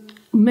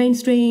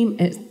mainstream,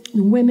 it's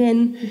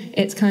women,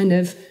 it's kind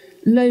of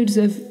loads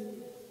of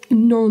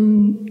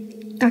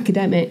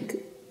non-academic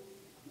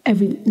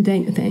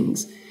everyday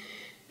things.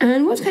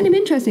 And what's kind of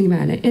interesting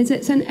about it is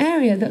it's an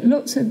area that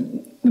lots of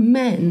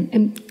men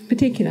in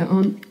particular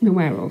aren't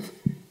aware of.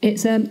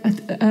 It's a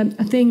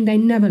thing they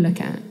never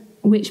look at,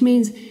 which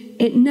means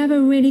it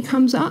never really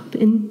comes up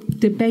in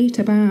debate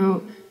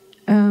about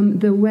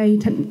the way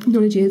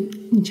technology is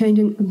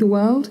changing the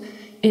world.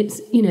 It's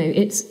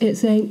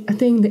it's a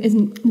thing that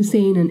isn't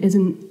seen and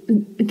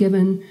isn't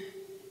given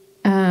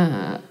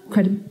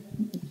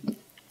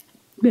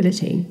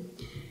credibility.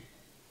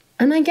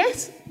 And I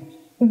guess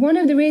one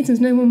of the reasons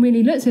no one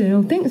really looks at it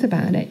or thinks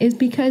about it is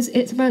because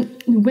it's about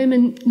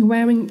women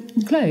wearing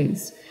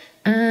clothes.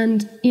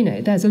 And,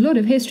 there's a lot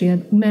of history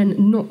of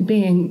men not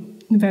being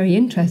very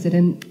interested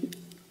in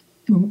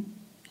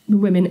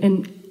women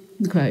in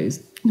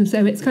clothes.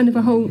 So it's kind of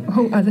a whole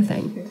other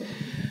thing.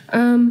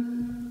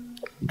 In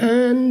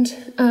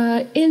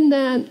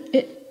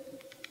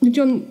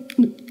John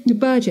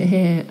Berger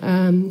here,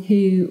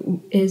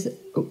 who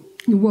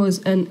was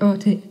an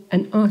art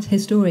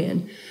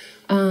historian,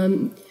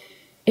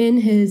 in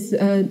his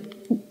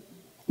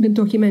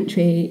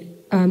documentary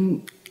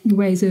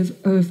Ways of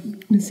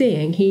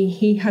Seeing,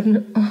 he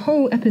had a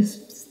whole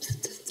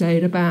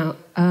episode about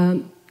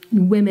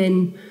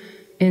women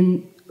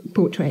in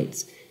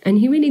portraits, and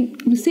he really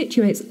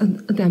situates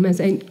them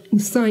as a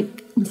site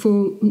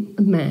for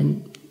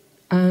men.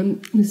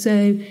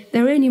 So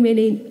they're only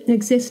really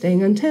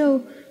existing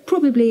until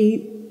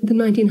probably the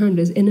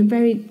 1900s in a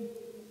very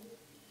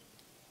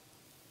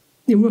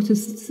erotic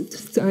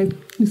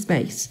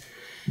space.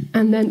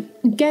 And then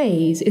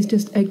gaze is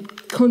just a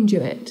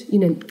conduit,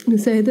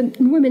 So the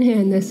woman here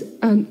in this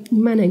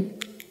Manning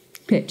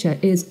picture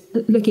is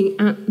looking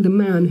at the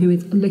man who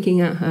is looking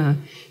at her.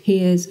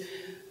 She's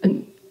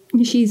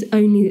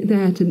only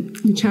there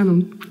to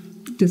channel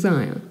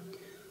desire.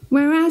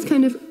 Whereas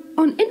kind of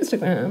on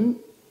Instagram,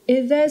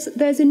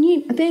 there's a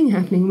new thing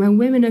happening where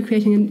women are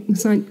creating a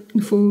site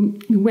for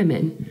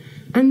women.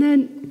 And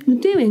they're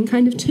doing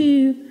kind of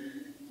two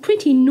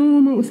pretty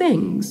normal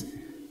things.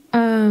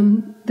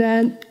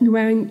 They're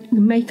wearing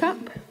makeup,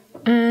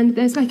 and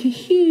there's like a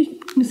huge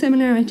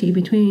similarity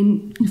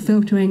between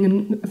filtering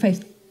and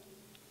face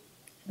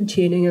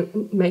tuning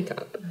and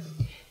makeup,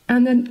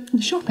 and then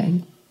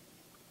shopping.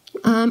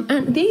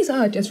 And these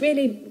are just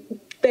really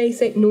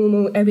basic,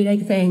 normal, everyday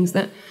things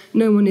that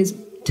no one is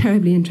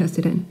terribly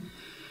interested in.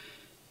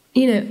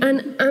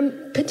 And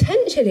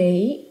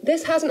potentially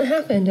this hasn't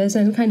happened as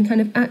a kind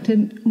of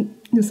active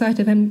site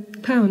of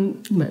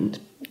empowerment.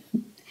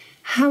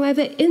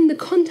 However, in the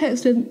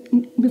context of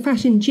the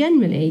fashion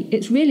generally,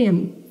 it's really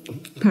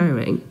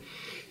empowering,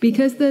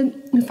 because the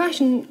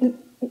fashion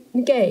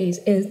gaze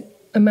is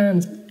a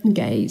man's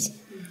gaze.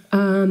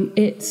 And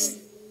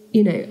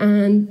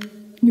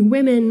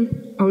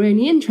women are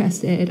only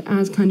interested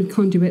as kind of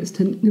conduits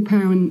to the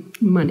power and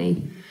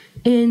money.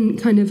 In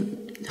kind of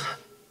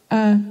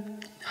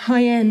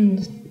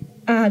high-end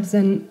ads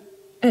and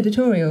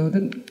editorial,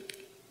 the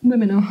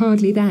women are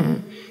hardly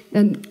there.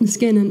 They're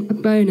skin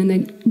and bone, and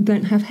they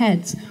don't have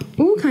heads.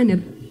 All kind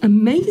of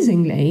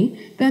amazingly,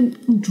 they're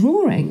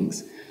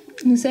drawings.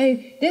 And so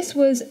this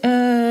was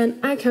an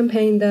ad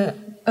campaign that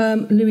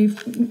Louis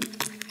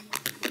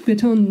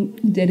Vuitton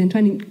did in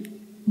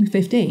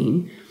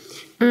 2015.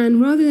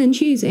 And rather than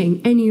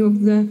choosing any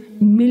of the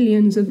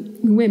millions of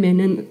women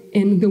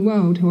in the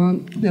world who are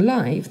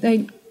alive,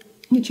 they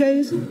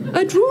chose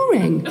a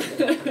drawing,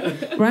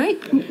 right?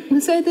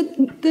 And so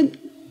the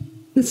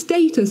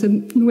status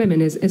of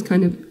women is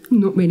kind of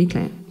not really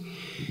clear.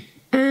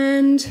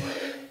 And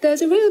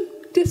there's a real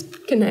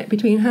disconnect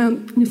between how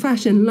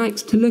fashion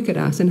likes to look at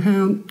us and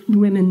how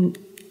women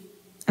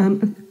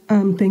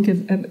think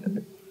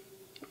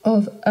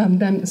of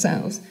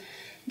themselves.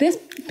 This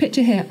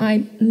picture here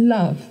I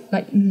love,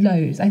 like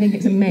loads. I think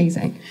it's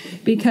amazing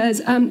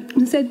because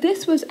so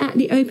this was at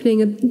the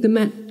opening of the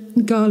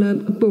Met Gala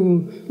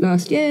ball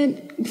last year.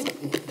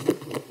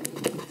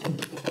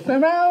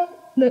 Pharrell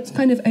looks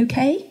kind of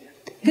okay.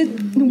 His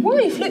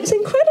wife looks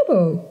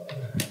incredible.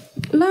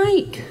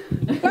 Like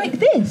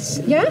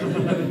this, yeah?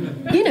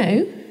 You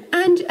know,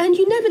 and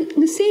you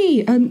never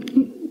see a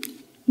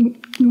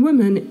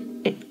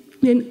woman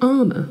in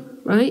armour,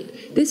 right?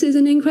 This is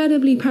an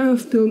incredibly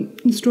powerful,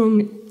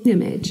 strong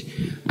image,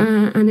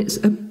 and it's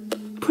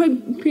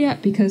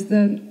appropriate because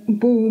the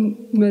ball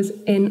was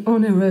in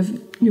honour of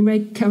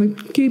Ray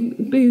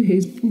Kawakubu,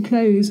 whose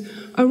clothes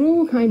are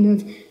all kind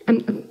of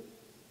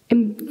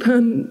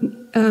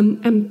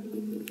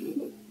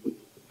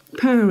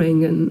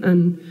empowering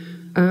and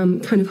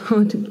kind of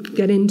hard to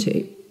get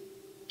into.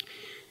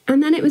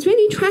 And then it was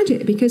really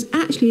tragic because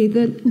actually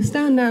the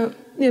standout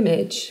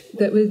image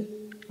that was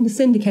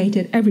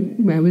syndicated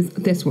everywhere was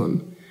this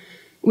one,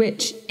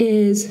 which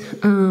is,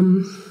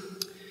 Bella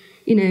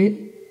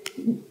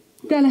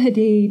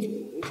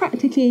Hadid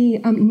practically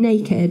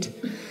naked.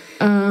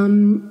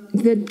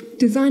 The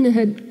designer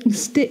had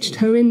stitched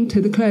her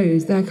into the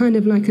clothes. They're kind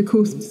of like a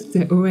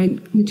corset or a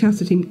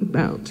chastity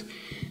belt.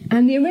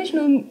 And the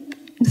original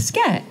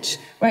sketch,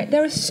 right,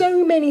 there are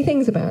so many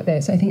things about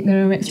this, I think, that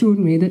are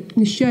extraordinary,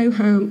 that show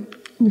how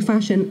the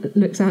fashion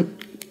looks at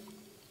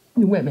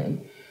the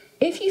women.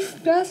 If you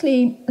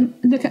firstly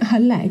look at her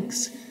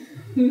legs,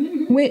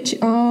 which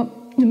are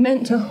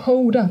meant to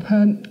hold up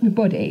her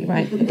body,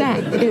 right,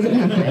 that isn't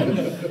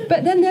happening.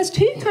 But then there's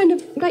two kind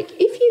of, like,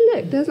 if you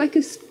look, there's like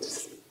a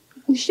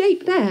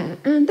shape there,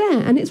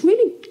 and it's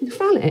really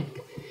phallic.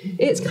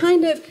 It's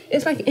kind of,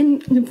 it's like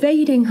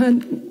invading her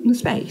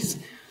space.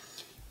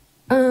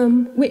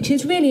 Which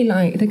is really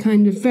like the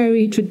kind of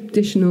very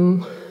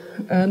traditional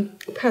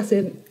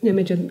passive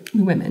image of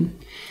women.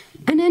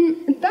 And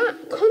in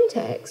that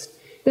context,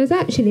 there's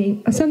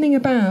actually something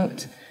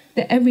about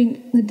the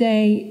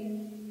everyday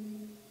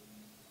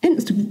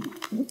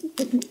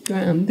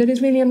Instagram that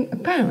is really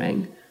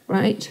empowering,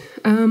 right?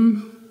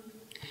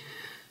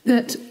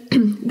 That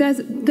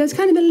there's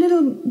kind of a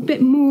little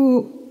bit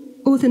more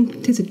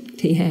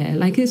authenticity here,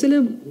 like it's a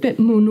little bit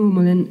more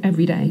normal and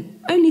everyday,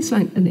 only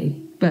slightly.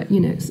 But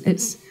you know,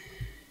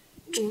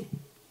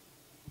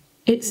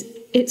 it's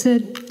a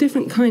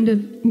different kind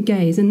of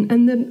gaze,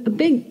 and the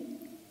big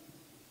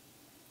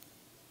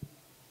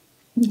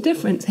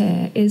difference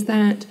here is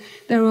that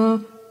there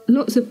are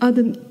lots of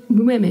other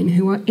women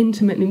who are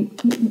intimately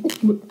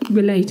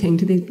relating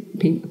to these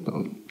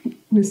people.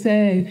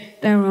 So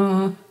there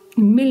are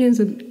millions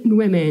of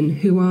women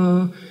who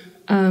are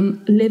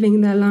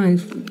living their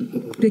life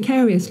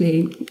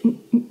vicariously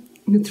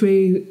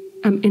through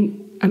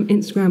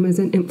Instagrammers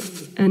and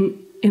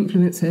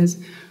influencers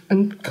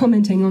and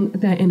commenting on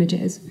their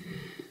images.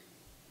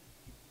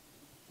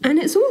 And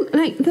it's all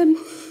like the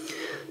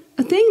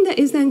thing that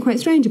is then quite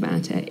strange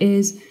about it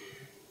is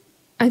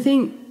I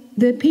think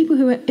the people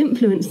who are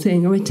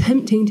influencing are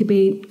attempting to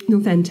be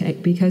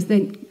authentic because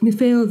they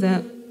feel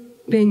that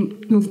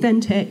being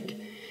authentic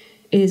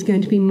is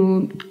going to be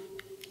more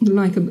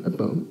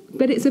likeable.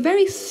 But it's a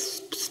very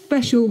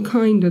special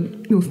kind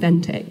of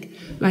authentic.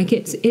 Like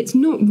it's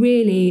not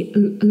really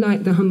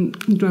like the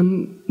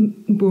humdrum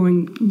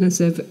boringness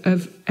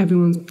of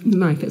everyone's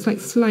life. It's like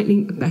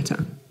slightly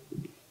better.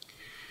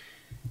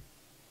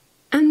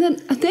 And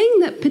then a thing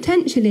that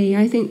potentially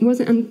I think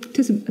wasn't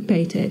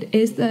anticipated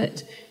is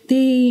that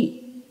the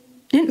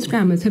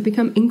Instagrammers have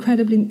become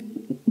incredibly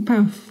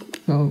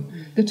powerful.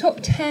 The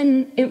top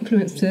 10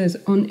 influencers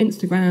on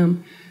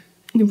Instagram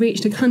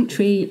reached a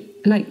country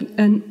like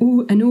an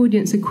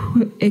audience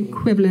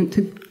equivalent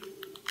to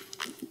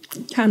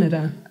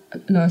Canada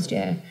last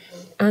year,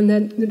 and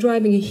they're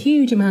driving a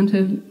huge amount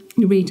of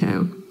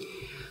retail.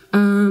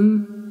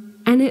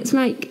 And it's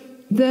like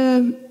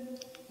the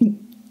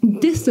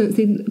distance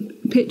the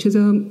pictures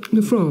are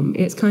from,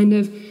 it's kind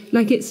of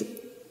like it's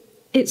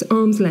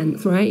arm's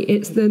length, right?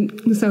 It's the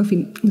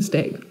selfie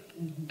stick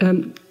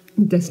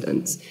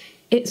distance.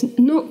 It's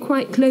not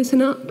quite close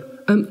enough,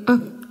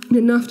 up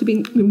enough to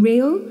be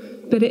real,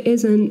 but it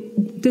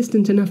isn't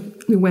distant enough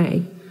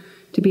away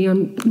to be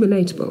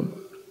unrelatable.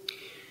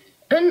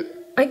 And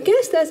I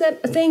guess there's a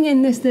thing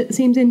in this that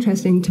seems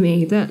interesting to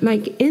me, that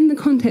like in the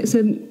context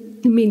of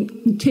Me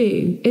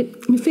Too,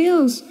 it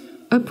feels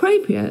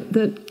appropriate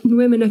that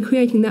women are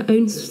creating their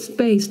own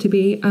space to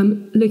be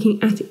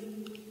looking at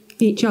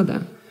each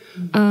other,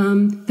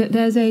 that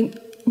there's a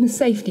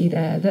safety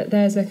there, that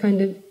there's a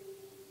kind of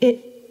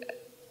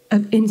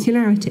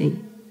insularity.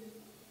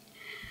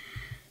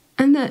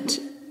 And that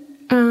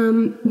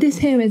this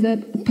here is a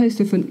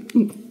poster for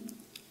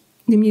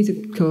the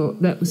musical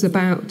that was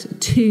about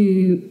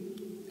two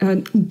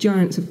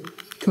giants of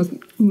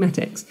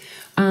cosmetics.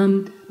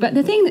 But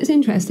the thing that's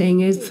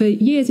interesting is for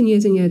years and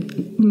years and years,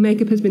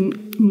 makeup has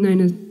been known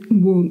as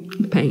wall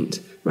paint,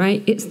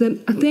 right? It's a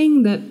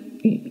thing that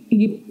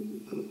you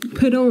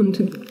put on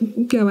to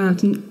go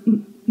out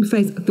and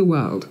face the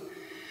world.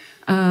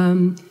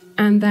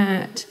 And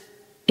that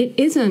it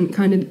isn't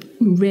kind of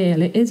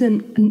real, it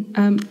isn't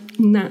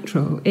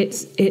natural,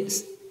 it's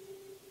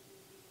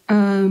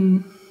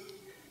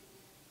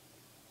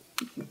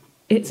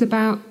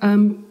about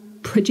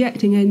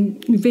projecting a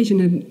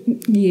vision of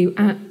you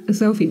at a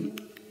selfie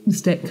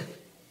stick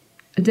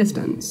a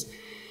distance.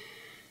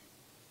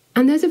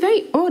 And there's a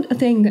very odd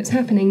thing that's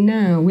happening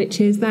now, which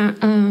is that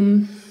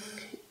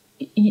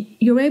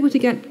you're able to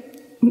get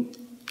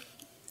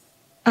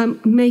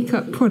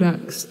makeup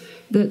products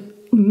that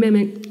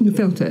mimic the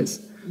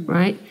filters,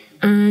 right?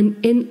 And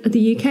in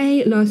the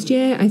UK last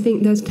year, I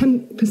think there's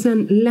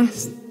 10%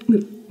 less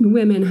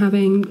women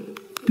having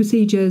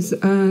procedures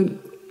on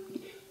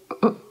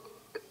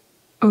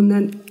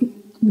their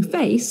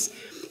face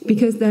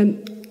because they're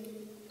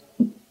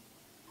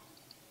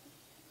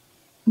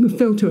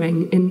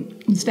filtering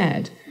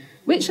instead,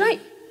 which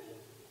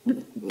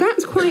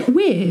that's quite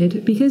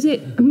weird because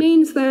it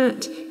means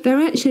that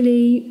they're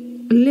actually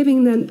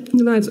living their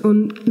lives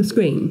on the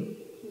screen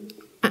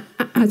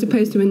as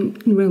opposed to in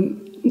real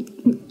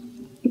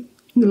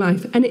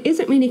life. And it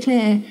isn't really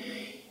clear,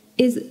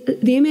 is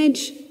the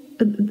image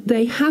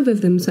they have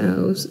of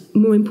themselves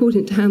more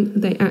important to how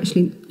they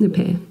actually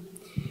appear?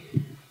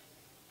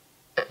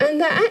 And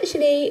that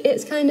actually,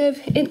 it's kind of,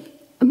 it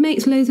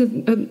makes loads of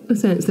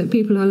sense that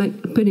people are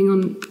putting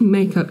on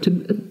makeup to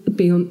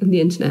be on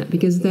the internet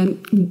because they're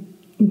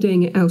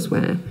doing it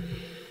elsewhere.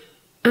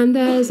 And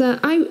there's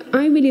I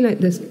really like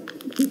this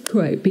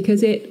quote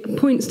because it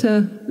points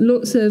to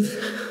lots of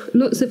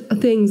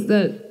things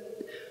that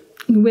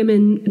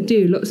women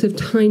do, lots of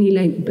tiny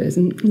labours.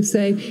 And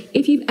so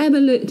if you've ever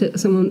looked at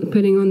someone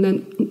putting on their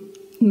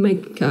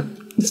makeup,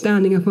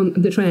 standing up on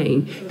the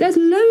train, there's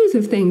loads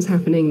of things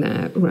happening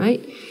there,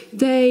 right?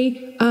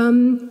 They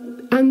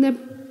and they're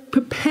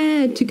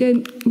prepared to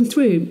go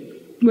through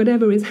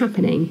whatever is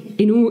happening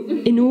in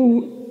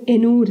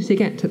order to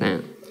get to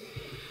that.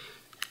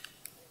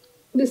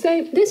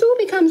 So this all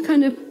becomes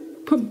kind of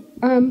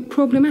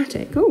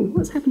problematic. Oh,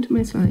 what's happened to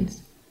my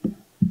slides?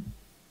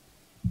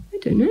 I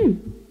don't know.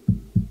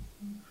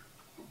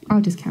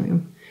 I'll just carry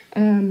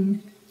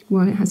on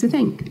while it has to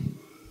think.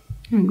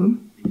 Hang on.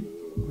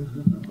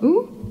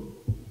 Oh.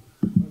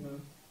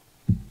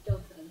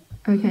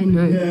 Okay,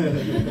 no.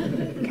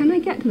 Can I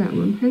get to that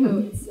one? Hang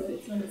on.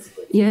 It's on the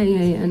split. Yeah.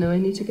 No, I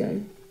need to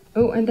go.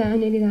 Oh, and there,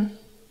 nearly there.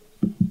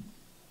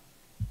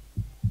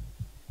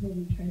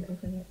 Maybe try to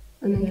open it.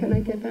 And then can I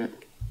get back?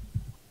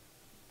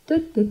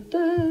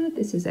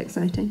 This is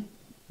exciting.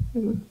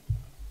 Hang on.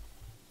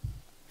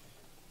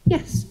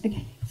 Yes.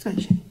 Okay.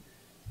 Slideshow.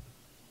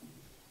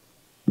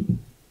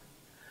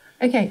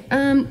 Okay.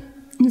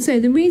 So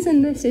the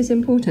reason this is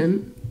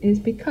important is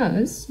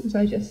because, as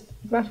I just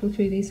rattle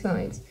through these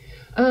slides,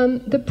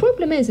 the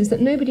problem is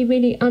that nobody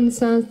really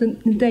understands the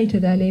data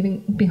they're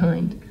leaving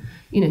behind.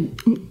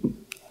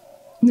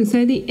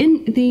 So the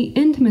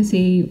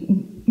intimacy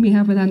we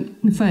have with our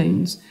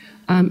phones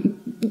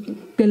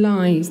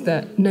belies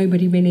that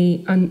nobody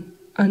really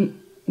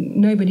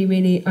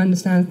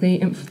understands the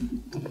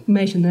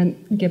information they're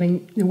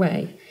giving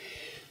away.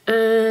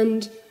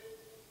 And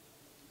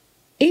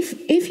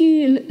if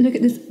you look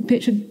at this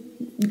picture,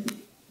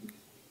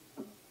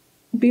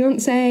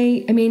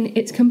 Beyonce, I mean,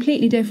 it's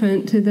completely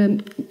different to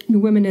the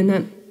woman in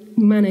that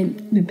man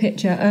in the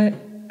picture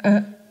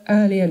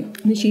earlier.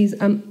 She's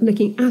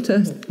looking at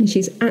us,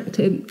 she's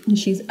active,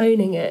 she's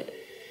owning it.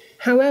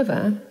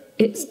 However,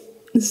 it's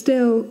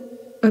still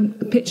a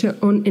picture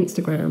on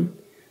Instagram,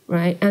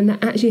 right? And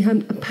that actually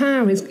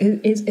power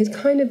is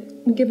kind of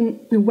given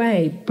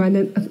away by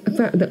the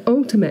fact that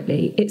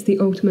ultimately it's the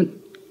ultimate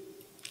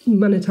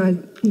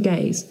monetized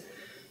gaze,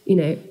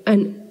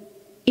 and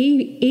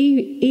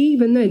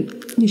even though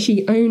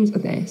she owns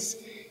this,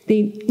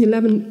 the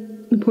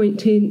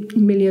 11.2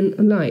 million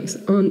likes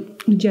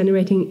aren't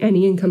generating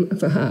any income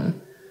for her,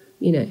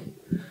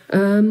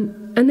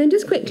 And then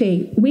just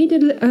quickly, we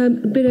did a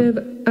bit of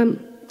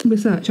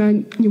research.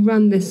 I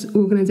run this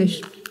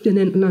organisation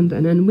in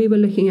London, and we were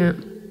looking at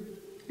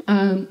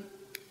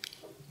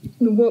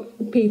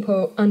what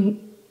people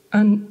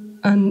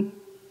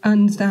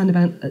understand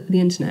about the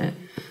internet.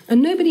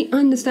 And nobody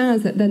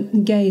understands that the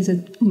gays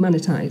are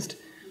monetised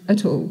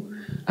at all.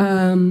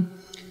 And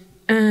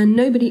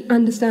nobody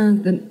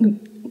understands the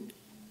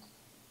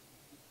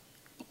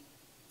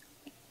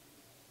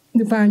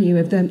value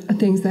of the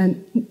things they're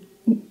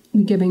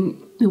giving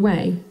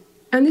away.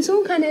 And this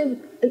all kind of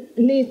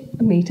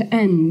leads me to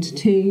end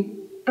to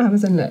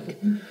Amazon Look,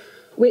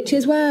 which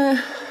is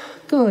where,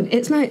 God,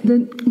 it's like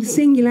the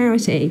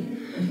singularity.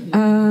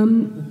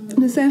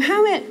 So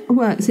how it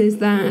works is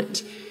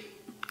that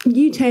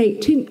you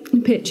take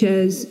 2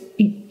 pictures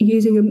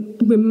using a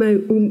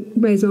remote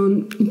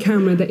always-on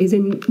camera that is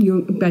in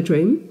your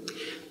bedroom,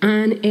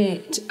 and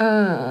it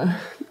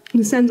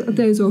sends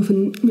those off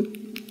and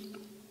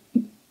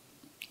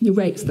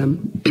rates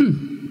them.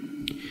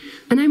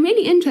 And I'm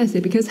really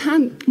interested because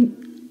how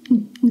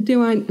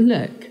do I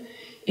look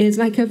is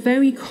like a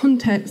very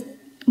context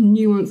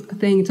nuanced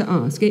thing to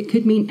ask. It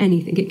could mean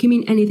anything. It could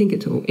mean anything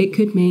at all. It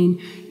could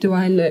mean, do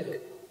I look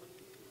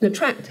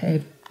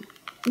attractive?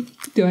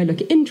 Do I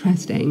look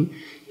interesting?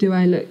 Do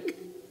I look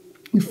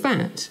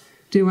fat?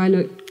 Do I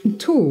look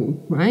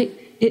tall, right?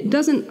 It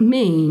doesn't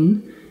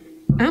mean,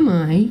 am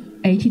I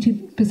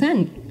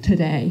 82%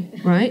 today,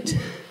 right?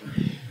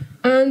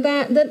 And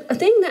the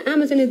thing that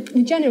Amazon is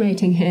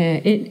generating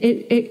here,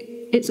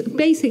 it's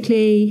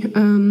basically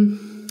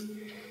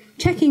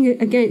checking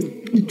against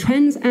the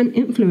trends and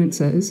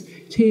influencers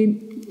to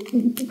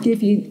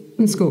give you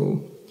a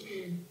score.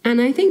 And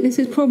I think this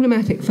is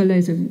problematic for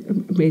loads of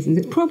reasons.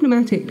 It's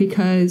problematic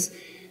because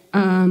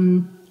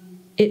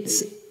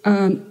it's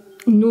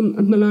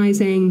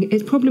normalizing.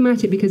 It's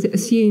problematic because it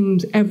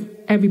assumes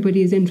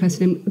everybody is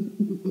interested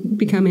in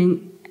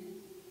becoming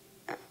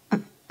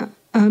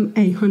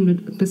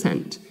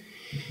 100%.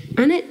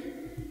 And it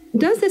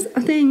does this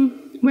thing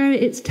where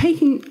it's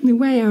taking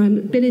away our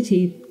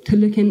ability to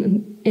look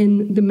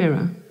in the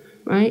mirror,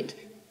 right?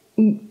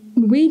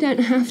 We don't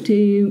have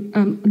to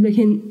look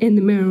in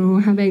the mirror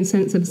or have a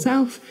sense of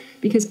self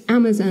because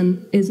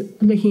Amazon is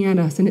looking at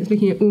us and it's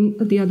looking at all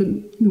of the other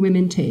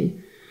women too.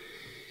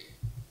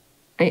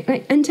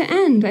 And to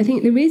end, I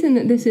think the reason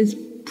that this is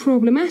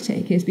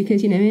problematic is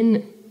because,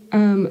 in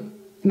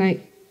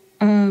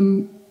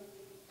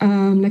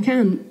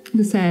Lacan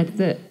said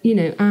that,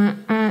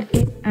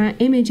 our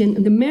image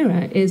in the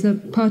mirror is a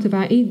part of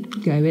our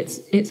ego.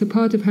 It's a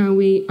part of how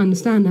we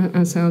understand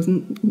ourselves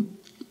and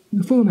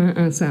form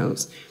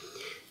ourselves.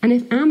 And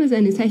if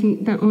Amazon is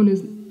taking that on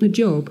as the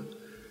job,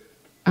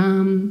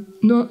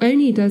 not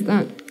only does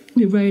that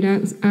erode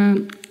out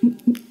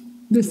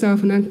the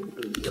self and our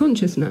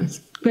consciousness,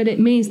 but it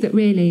means that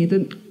really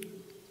the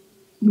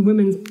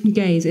woman's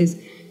gaze is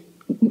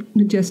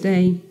just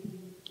a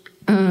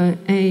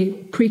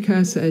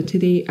precursor to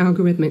the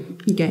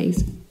algorithmic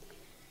gaze.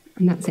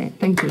 And that's it.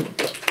 Thank you.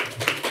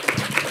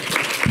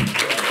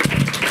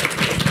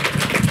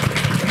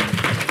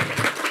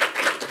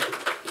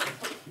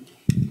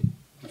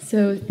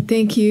 So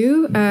thank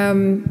you.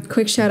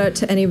 Quick shout out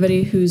to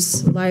anybody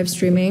who's live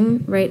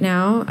streaming right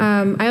now.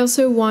 I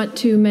also want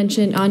to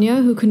mention Anya,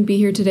 who couldn't be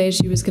here today.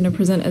 She was going to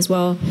present as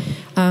well,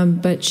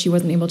 but she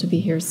wasn't able to be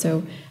here.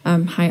 So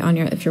hi,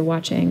 Anya, if you're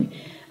watching.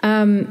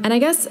 And I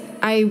guess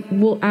I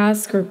will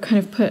ask or kind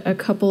of put a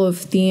couple of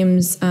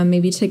themes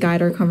maybe to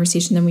guide our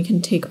conversation, then we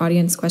can take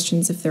audience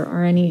questions if there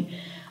are any.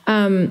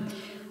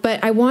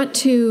 But I want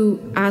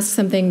to ask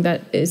something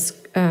that is,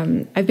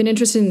 I've been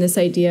interested in this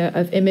idea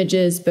of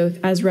images both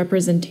as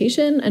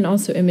representation and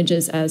also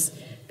images as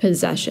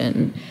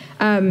possession.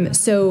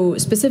 So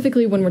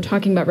specifically when we're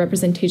talking about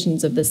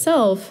representations of the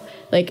self,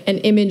 like an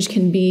image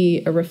can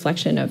be a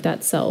reflection of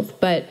that self,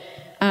 but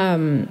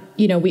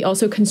we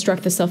also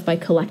construct the self by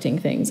collecting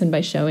things and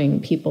by showing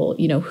people,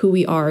 who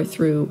we are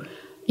through,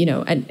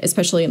 and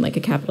especially in like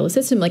a capitalist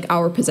system, like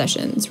our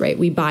possessions, right?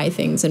 We buy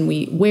things and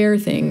we wear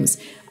things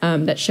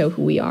that show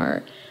who we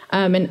are.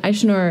 And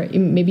Ayşenur,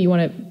 maybe you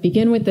want to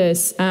begin with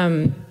this,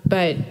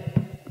 but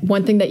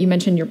one thing that you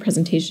mentioned in your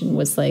presentation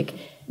was like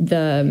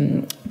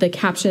the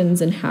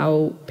captions and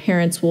how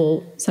parents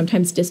will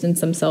sometimes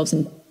distance themselves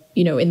and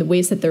in the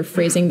ways that they're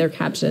phrasing their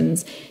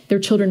captions, their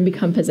children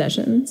become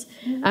possessions.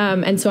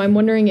 And so I'm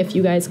wondering if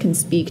you guys can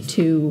speak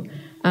to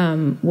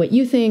what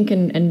you think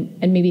and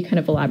maybe kind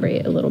of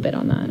elaborate a little bit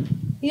on that.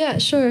 Yeah,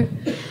 sure.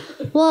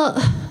 Well,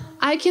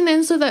 I can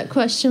answer that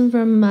question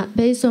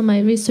based on my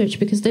research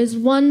because there's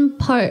one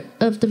part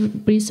of the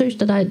research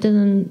that I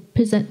didn't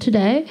present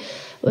today,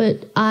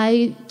 but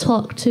I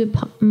talked to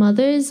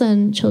mothers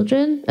and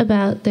children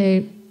about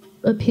their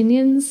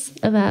opinions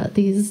about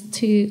these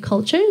two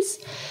cultures.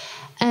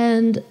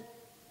 And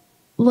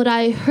what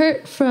I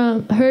heard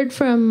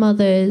from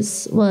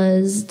mothers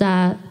was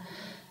that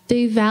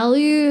they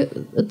value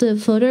the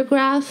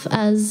photograph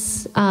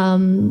as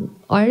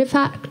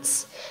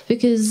artifacts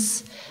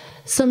because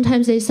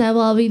sometimes they said,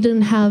 well, we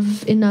didn't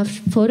have enough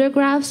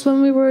photographs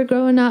when we were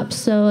growing up,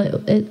 so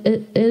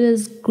it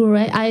is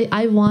great.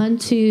 I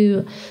want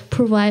to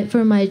provide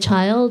for my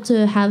child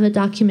to have a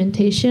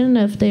documentation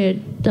of their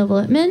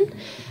development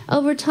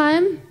over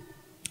time.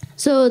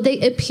 So they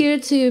appear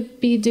to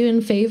be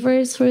doing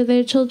favors for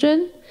their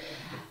children.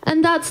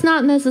 And that's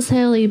not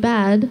necessarily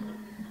bad.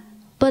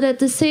 But at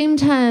the same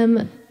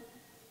time,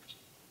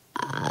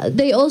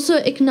 they also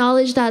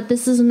acknowledge that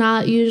this is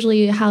not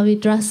usually how we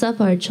dress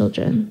up our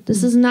children.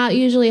 This is not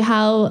usually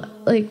how,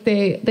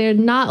 they're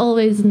not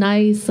always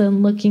nice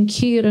and looking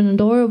cute and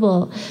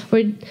adorable.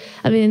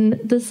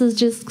 This is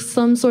just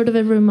some sort of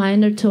a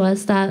reminder to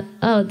us that,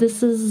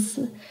 this is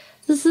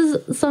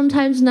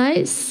sometimes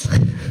nice.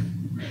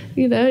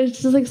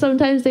 It's just like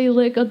sometimes they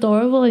look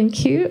adorable and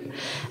cute.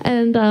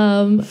 And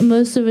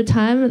most of the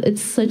time,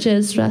 it's such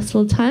a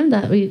stressful time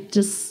that we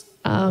just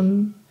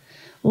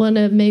want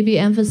to maybe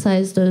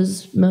emphasize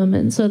those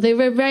moments. So they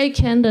were very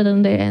candid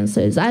in their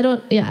answers.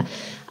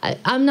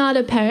 I'm not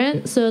a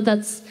parent, so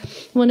that's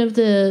one of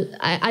the,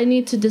 I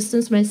need to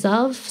distance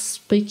myself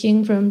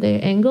speaking from their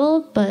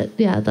angle, but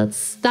yeah,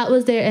 that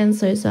was their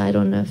answer, so I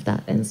don't know if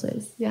that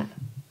answers, yeah.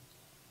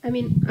 I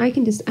mean, I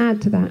can just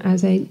add to that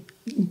as a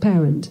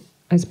parent,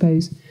 I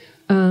suppose,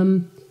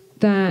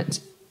 that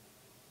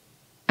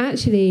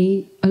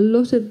actually a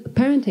lot of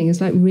parenting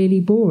is like really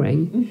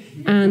boring,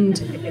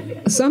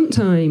 and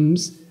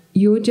sometimes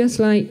you're just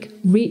like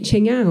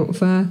reaching out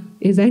for,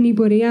 is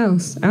anybody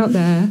else out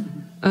there?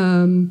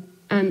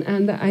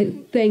 And I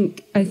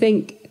think,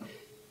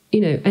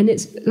 you know, and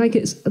it's like,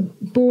 it's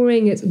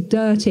boring, it's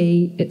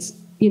dirty, it's,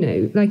 you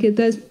know, like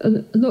there's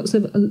lots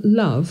of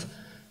love,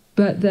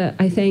 but that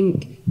I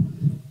think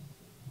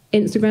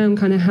Instagram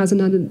kind of has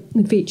another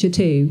feature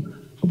too,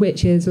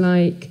 which is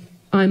like,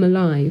 I'm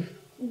alive.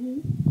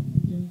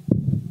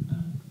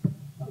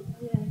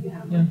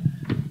 Yeah.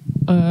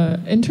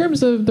 In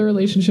terms of the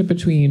relationship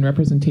between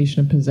representation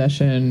and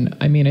possession,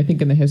 I mean, I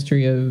think in the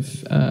history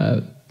of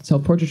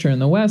self-portraiture in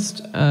the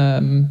West,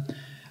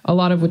 a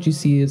lot of what you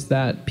see is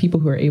that people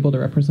who are able to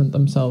represent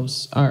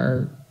themselves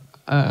are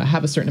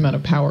have a certain amount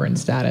of power and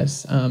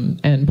status,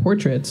 and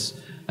portraits,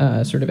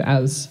 sort of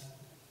as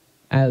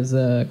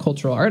a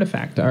cultural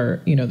artifact,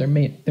 are, you know, they're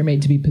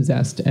made to be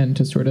possessed and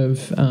to sort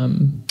of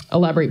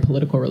elaborate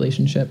political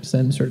relationships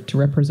and sort of to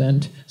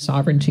represent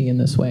sovereignty in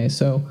this way.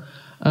 So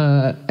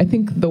I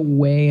think the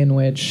way in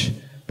which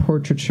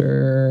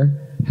portraiture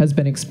has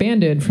been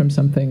expanded from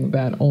something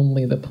that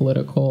only the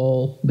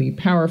politically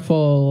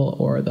powerful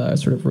or the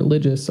sort of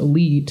religious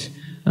elite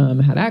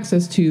had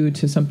access to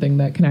something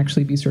that can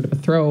actually be sort of a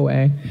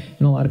throwaway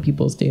in a lot of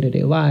people's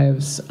day-to-day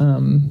lives,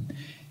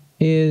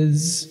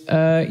 is,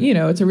 you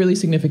know, it's a really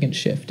significant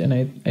shift. And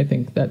I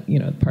think that, you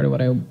know, part of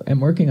what I am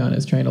working on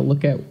is trying to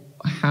look at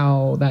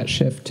how that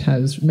shift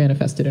has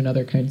manifested in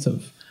other kinds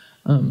of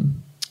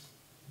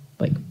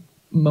like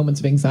moments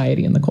of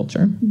anxiety in the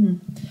culture.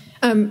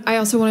 Mm-hmm. I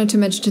also wanted to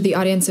mention to the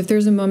audience, if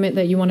there's a moment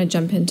that you want to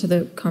jump into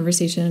the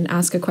conversation and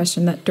ask a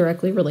question that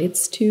directly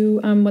relates to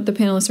what the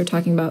panelists are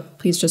talking about,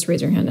 please just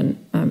raise your hand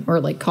and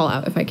or like call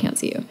out if I can't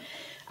see you.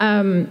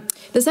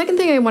 The second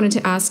thing I wanted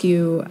to ask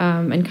you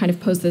and kind of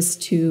pose this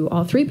to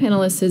all three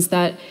panelists is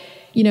that,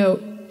 you know,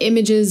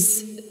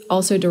 images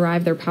also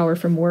derive their power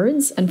from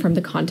words and from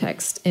the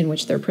context in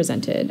which they're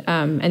presented.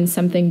 And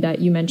something that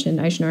you mentioned,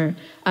 Ayşenur,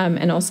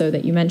 and also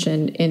that you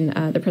mentioned in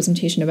the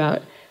presentation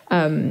about,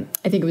 I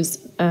think it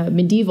was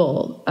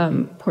medieval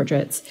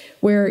portraits,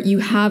 where you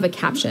have a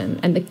caption,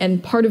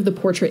 and part of the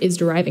portrait is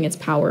deriving its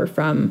power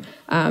from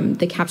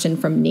the caption,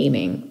 from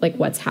naming like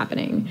what's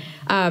happening.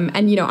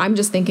 And, you know, I'm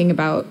just thinking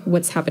about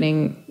what's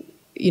happening,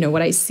 you know,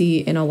 what I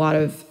see in a lot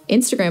of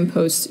Instagram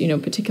posts, you know,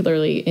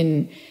 particularly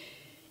in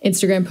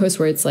Instagram posts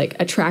where it's like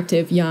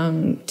attractive,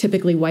 young,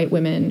 typically white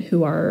women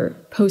who are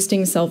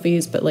posting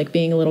selfies, but like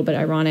being a little bit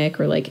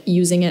ironic or like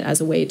using it as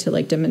a way to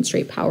like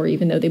demonstrate power,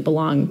 even though they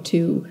belong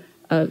to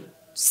a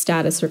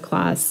status or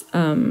class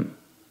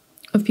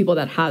of people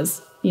that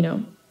has, you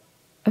know,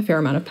 a fair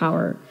amount of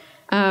power.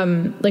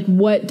 Like,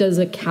 what does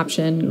a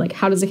caption, like,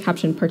 how does a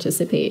caption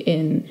participate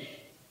in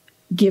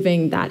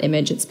giving that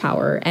image its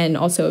power and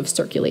also of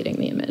circulating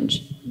the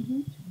image?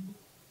 Mm-hmm.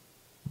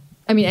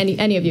 I mean,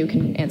 any of you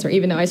can answer,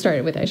 even though I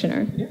started with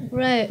Ayşenur.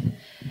 Right.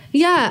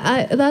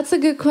 Yeah, that's a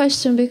good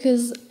question,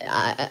 because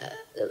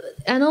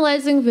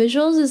analyzing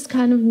visuals is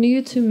kind of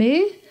new to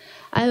me.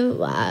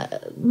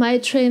 My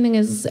training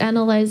is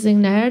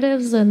analyzing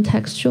narratives and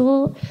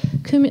textual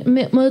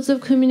modes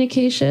of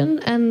communication,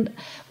 and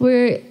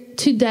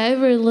today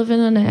we're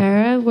living in an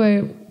era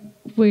where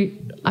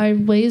our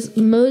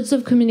modes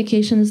of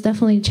communication is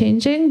definitely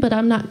changing, but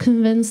I'm not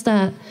convinced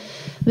that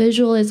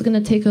visual is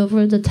going to take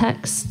over the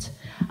text.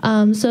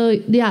 So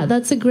yeah,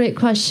 that's a great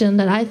question.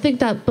 That I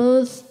think that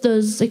both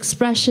those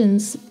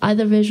expressions,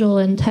 either visual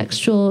and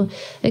textual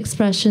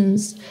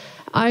expressions,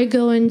 are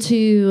going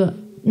to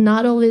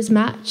not always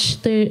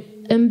match. Their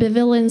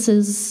ambivalence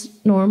is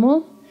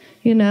normal.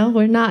 You know,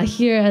 we're not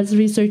here as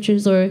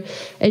researchers or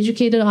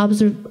educated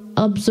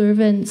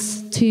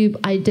observants to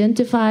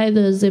identify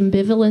those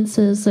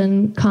ambivalences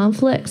and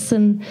conflicts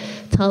and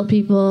tell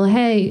people,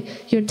 hey,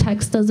 your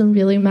text doesn't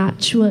really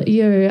match what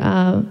you're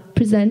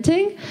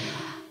presenting.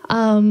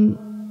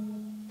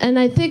 And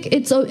I think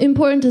it's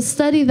important to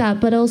study that,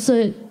 but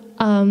also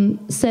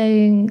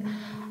saying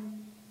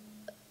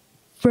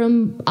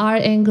from our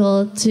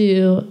angle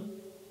to,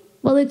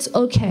 well, it's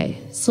okay.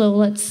 So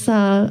let's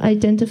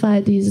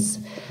identify these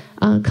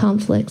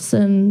conflicts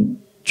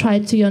and try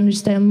to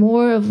understand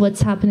more of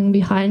what's happening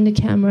behind the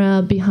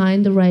camera,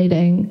 behind the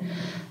writing,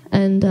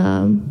 and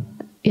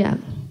yeah.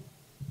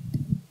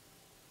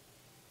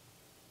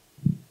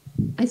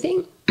 I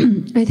think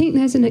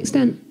there's an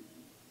extent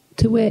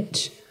to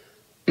which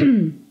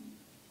I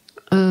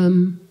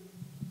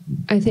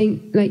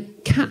think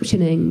like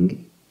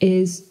captioning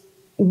is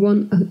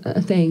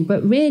a thing,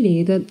 but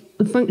really the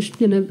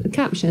function of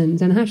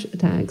captions and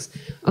hashtags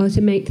are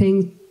to make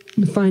things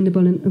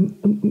findable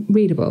and,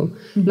 readable.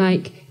 Mm-hmm.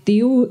 Like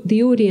the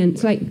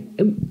audience, like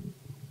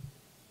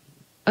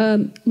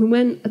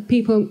when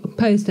people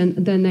post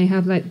and then they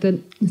have like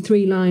the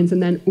 3 lines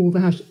and then all the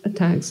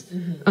hashtags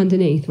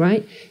underneath,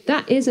 right?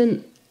 That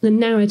isn't the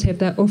narrative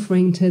they're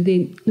offering to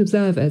the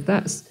observers.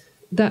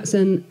 That's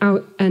an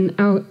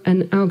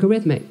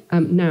algorithmic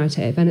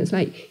narrative, and it's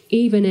like,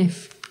 even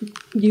if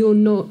you're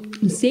not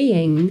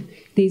seeing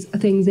these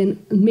things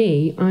in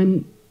me,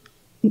 I'm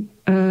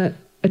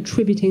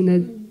attributing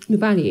the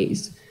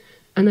values,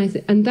 and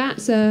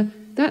that's a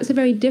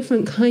very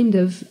different kind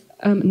of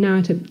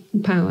narrative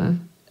power,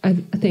 I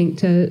think,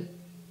 to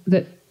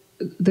the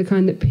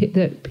kind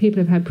that people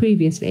have had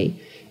previously,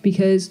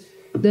 because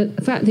the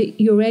fact that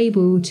you're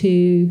able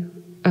to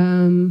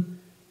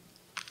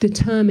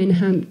determine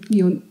how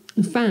you're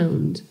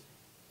found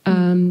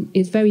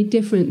is very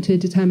different to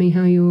determining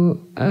how you're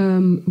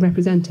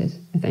represented,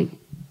 I think.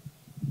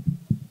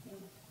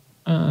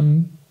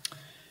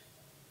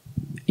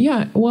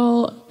 Yeah,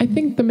 well, I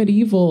think the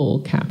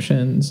medieval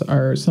captions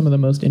are some of the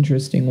most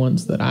interesting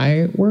ones that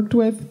I worked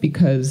with,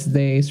 because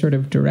they sort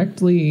of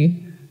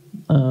directly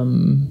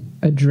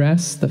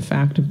address the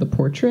fact of the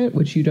portrait,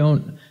 which you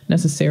don't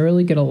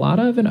necessarily get a lot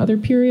of in other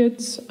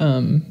periods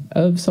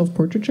of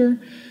self-portraiture,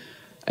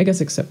 I guess,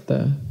 except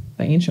the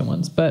ancient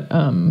ones. But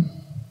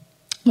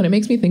what it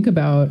makes me think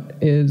about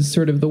is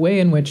sort of the way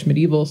in which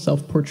medieval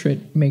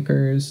self-portrait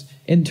makers,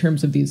 in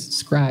terms of these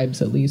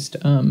scribes at least,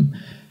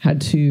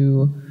 had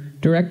to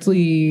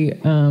directly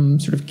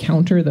sort of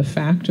counter the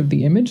fact of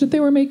the image that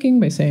they were making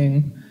by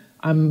saying,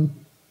 I'm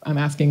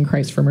asking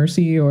Christ for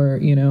mercy, or,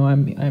 you know,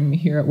 I'm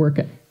here at work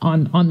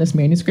on this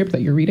manuscript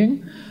that you're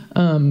reading.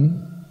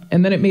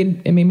 And then it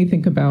made me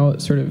think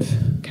about sort of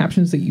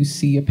captions that you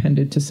see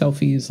appended to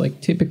selfies, like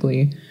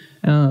typically,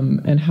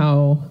 and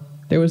how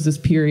there was this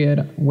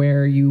period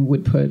where you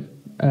would put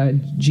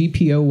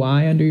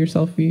GPOY under your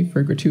selfie for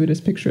a gratuitous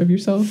picture of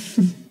yourself.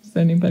 Does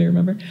anybody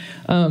remember?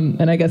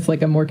 And I guess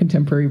like a more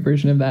contemporary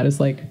version of that is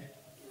like,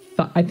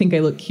 I think I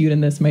look cute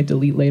in this, might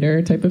delete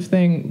later type of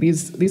thing.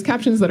 These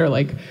captions that are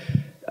like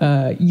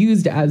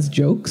used as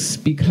jokes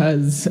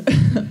because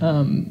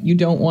you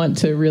don't want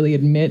to really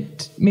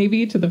admit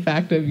maybe to the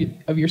fact of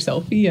your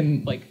selfie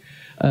and like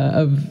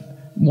of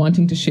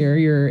wanting to share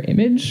your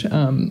image,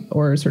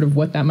 or sort of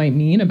what that might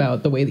mean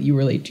about the way that you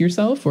relate to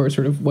yourself, or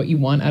sort of what you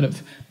want out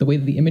of the way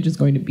that the image is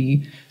going to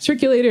be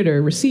circulated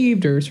or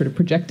received or sort of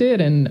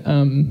projected. And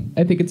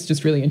I think it's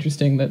just really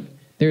interesting that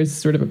there's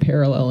sort of a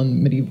parallel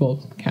in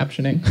medieval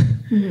captioning,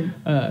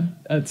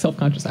 a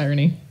self-conscious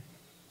irony.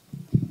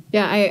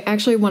 Yeah, I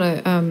actually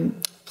want to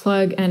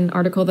plug an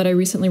article that I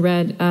recently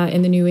read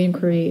in the New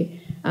Inquiry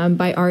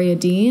by Aria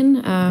Dean,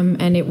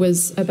 and it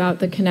was about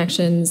the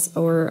connections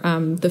or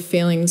the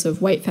failings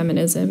of white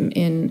feminism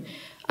in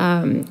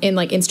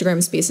like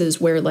Instagram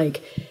spaces where,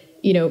 like,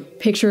 you know,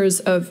 pictures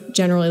of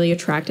generally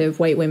attractive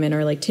white women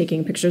are like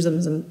taking pictures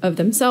of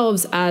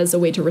themselves as a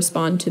way to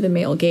respond to the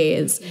male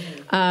gaze,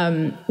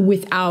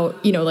 without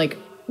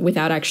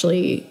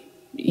actually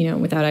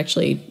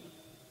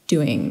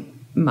doing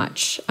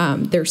much.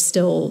 They're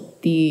still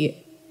the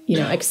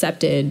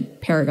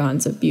accepted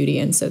paragons of beauty.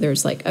 And so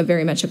there's like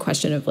very much a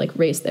question of like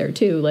race there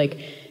too. Like,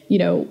 you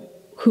know,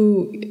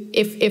 who,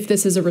 if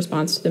this is a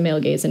response to the male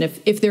gaze, and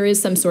if there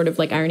is some sort of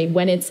like irony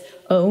when it's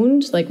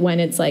owned, like when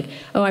it's like,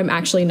 oh, I'm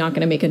actually not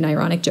going to make an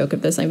ironic joke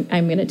of this. I'm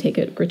going to take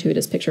a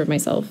gratuitous picture of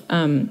myself.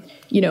 And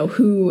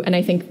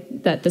I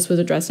think that this was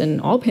addressed in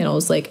all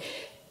panels, like,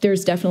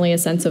 there's definitely a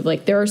sense of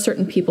like, there are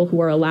certain people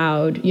who are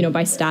allowed,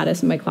 by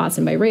status and by class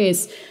and by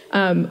race,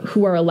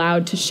 who are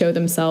allowed to show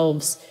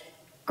themselves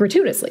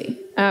gratuitously,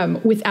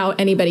 without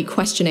anybody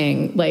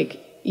questioning,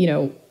 like,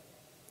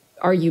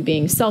 are you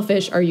being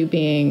selfish? Are you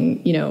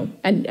being,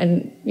 and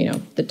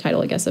the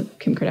title, I guess, of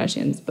Kim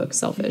Kardashian's book,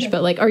 Selfish,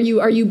 but like, are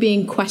you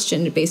being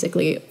questioned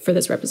basically for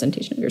this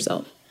representation of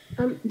yourself?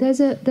 There's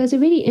a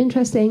really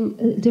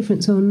interesting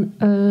difference on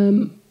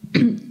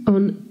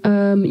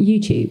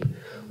YouTube,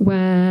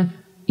 where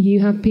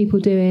you have people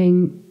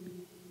doing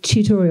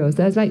tutorials.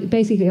 There's like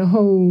basically a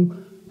whole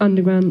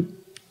underground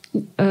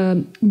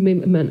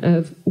movement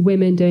of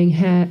women doing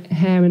hair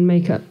and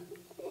makeup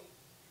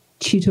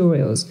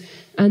tutorials,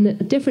 and the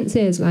difference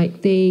is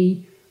like the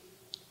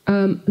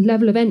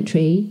level of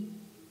entry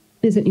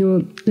isn't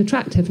your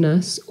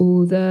attractiveness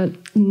or the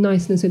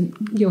niceness of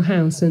your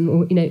house,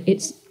 or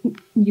it's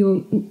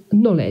your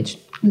knowledge.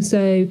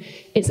 So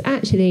it's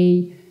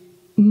actually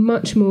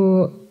much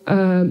more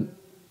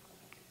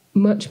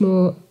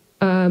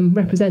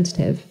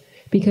representative,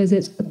 because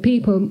it's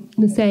people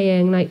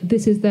saying like,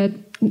 this is the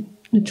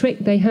trick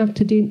they have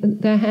to do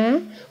their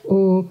hair,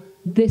 or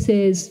this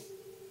is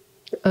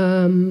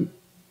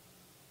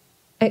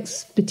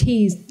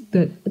expertise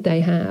that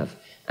they have.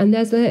 And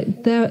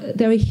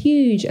there are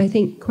huge, I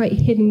think, quite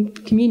hidden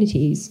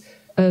communities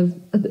of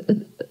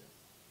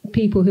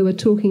people who are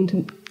talking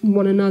to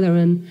one another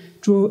and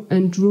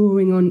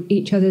drawing on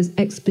each other's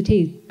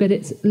expertise, but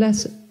it's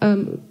less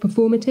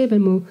performative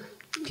and more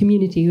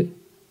community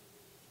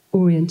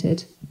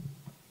oriented.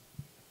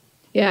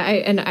 Yeah,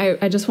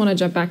 I just want to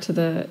jump back to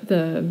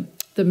the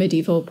the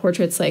medieval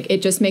portraits, like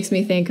it just makes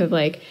me think of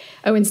like,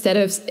 oh, instead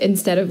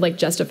of like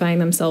justifying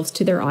themselves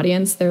to their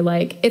audience, they're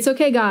like, it's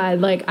okay, God,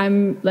 like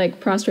I'm like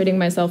prostrating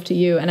myself to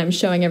you, and I'm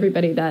showing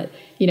everybody that,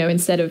 you know,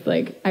 instead of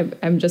like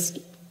I'm just,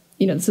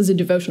 you know, this is a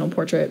devotional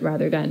portrait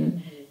rather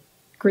than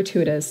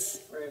gratuitous.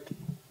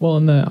 Well,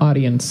 and the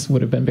audience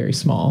would have been very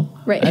small,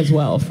 right, as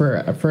well for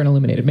an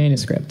illuminated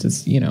manuscript.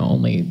 It's, you know,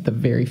 only the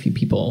very few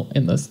people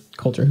in this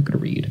culture who could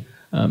read,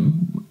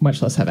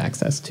 much less have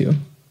access to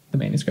the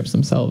manuscripts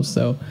themselves.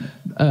 So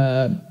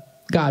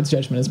God's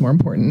judgment is more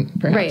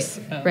important, perhaps,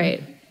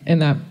 right, in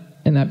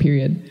that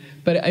period.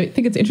 But I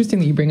think it's interesting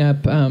that you bring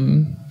up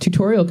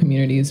tutorial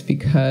communities,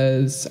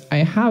 because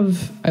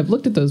I've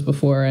looked at those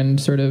before, and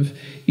sort of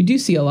you do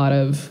see a lot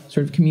of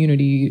sort of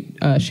community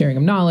sharing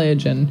of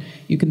knowledge, and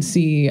you can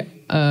see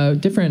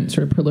different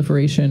sort of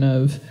proliferation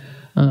of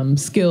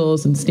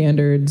skills and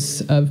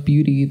standards of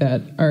beauty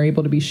that are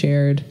able to be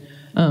shared.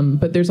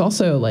 But there's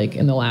also, like,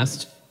 in the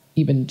last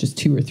even just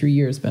 2 or 3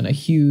 years, been a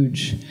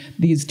huge,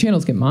 these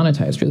channels get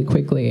monetized really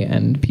quickly,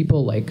 and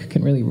people like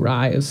can really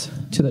rise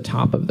to the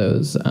top of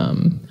those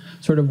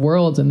sort of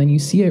worlds. And then you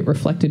see it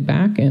reflected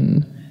back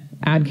in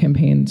ad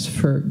campaigns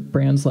for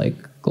brands like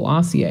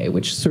Glossier,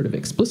 which sort of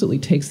explicitly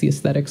takes the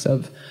aesthetics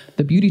of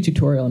the beauty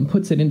tutorial and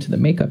puts it into the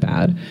makeup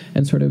ad,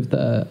 and sort of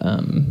the,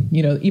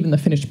 you know, even the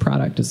finished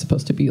product is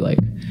supposed to be like,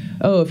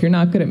 oh, if you're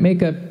not good at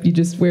makeup, you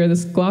just wear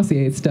this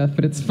Glossier stuff,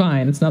 but it's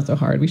fine. It's not so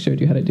hard. We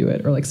showed you how to do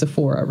it. Or like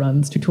Sephora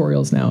runs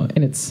tutorials now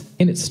in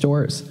its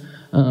stores.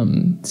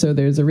 So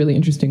there's a really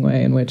interesting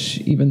way in which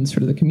even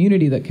sort of the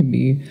community that can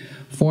be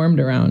formed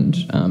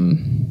around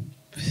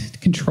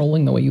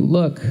controlling the way you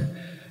look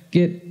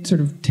get sort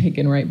of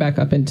taken right back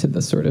up into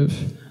the sort of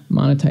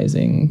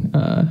monetizing,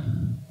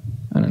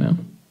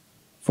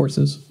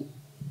 forces.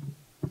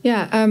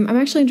 Yeah, I'm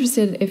actually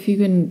interested if you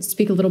can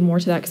speak a little more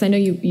to that, because I know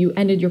you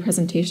ended your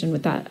presentation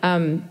with that.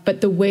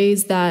 But the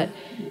ways that,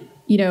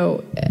 you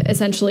know,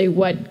 essentially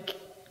what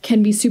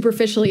can be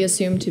superficially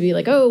assumed to be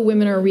like, oh,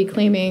 women are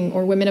reclaiming,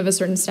 or women of a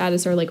certain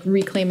status are like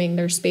reclaiming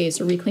their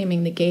space or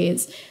reclaiming the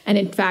gaze, and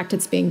in fact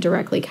it's being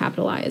directly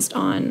capitalized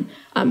on,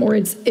 or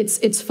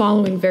it's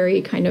following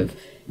very kind of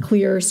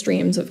clear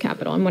streams of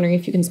capital. I'm wondering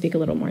if you can speak a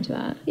little more to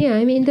that. Yeah,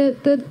 I mean,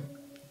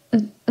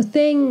 a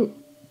thing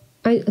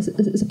I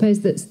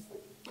suppose that's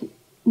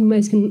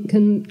most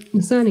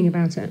concerning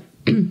about it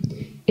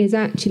is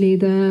actually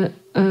the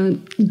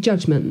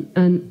judgment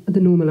and the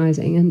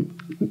normalizing.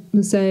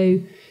 And so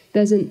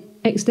there's an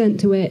extent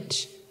to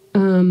which,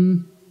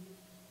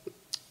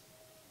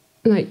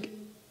 like,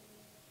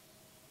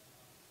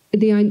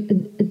 the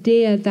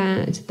idea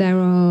that there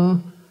are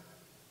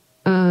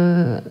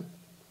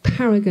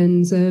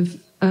paragons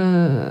of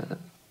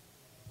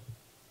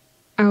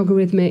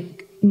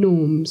algorithmic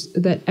norms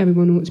that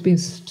everyone ought to be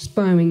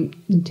aspiring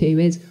to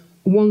is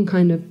one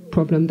kind of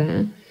problem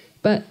there.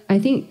 But I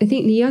think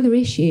the other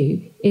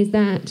issue is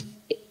that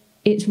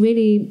it's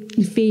really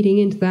feeding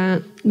into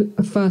that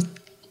fast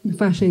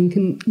fashion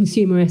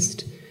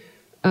consumerist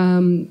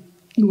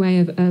way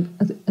of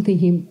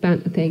thinking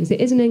about things.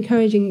 It isn't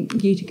encouraging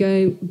you to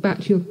go back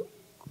to your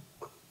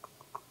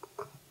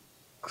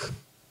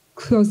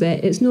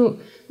closet. It's not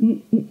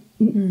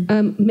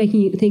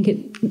making you think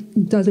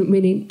it doesn't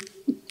really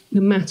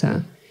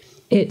matter.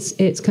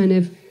 It's kind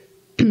of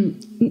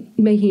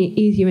making it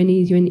easier and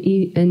easier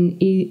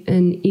and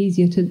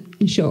easier to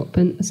shop.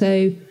 And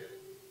so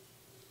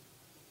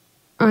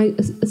I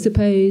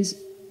suppose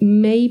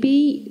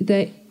maybe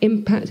the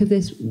impact of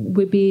this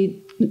would be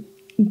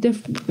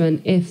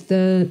different if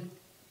the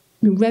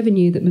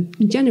revenue that was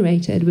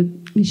generated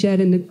would be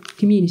shared in the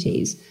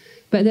communities.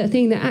 But the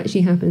thing that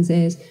actually happens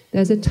is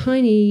there's a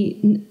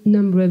tiny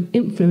number of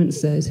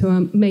influencers who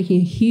are making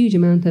a huge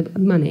amount of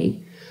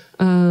money,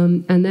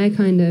 and they're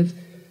kind of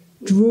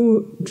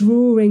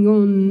drawing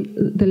on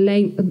the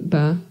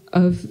labour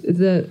of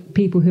the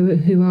people who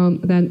are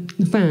their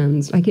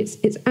fans. Like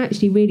it's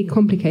actually really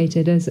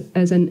complicated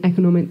as an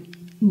economic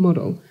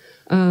model,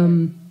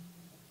 and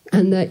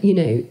that, you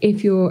know,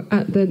 if you're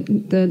at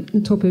the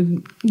top of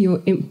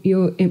your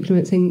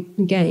influencing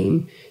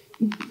game,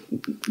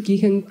 you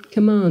can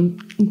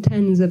command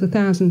tens of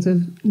thousands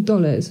of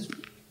dollars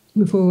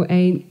for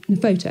a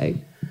photo.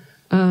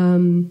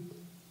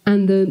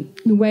 And the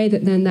way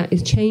that then that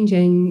is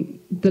changing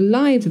the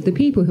lives of the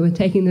people who are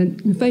taking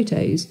the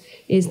photos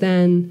is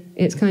then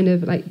it's kind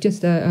of like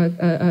just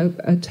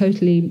a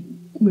totally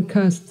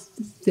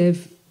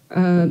recursive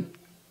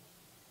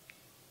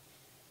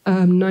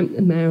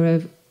nightmare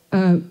of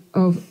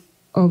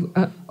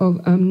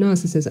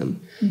narcissism.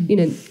 Mm. You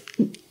know,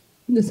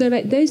 so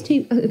like those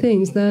two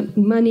things, the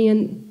money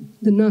and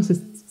the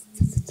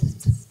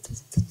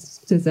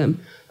narcissism,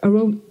 are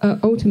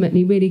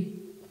ultimately really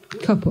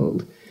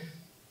coupled.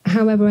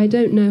 However, I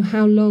don't know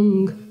how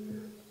long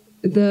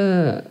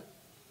the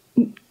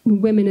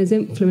women as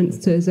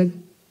influencers are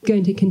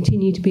going to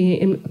continue to be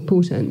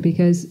important,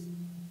 because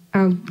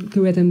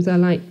algorithms are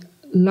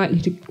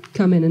likely to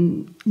come in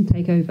and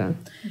take over.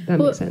 That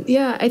makes sense.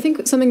 Yeah, I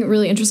think something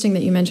really interesting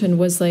that you mentioned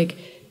was like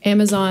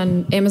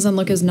Amazon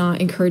Look is not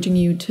encouraging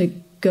you to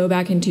go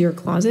back into your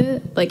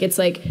closet. Like, it's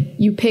like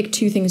you pick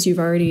 2 things you've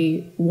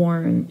already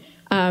worn.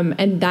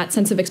 And that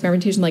sense of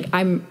experimentation, like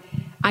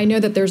I know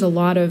that there's a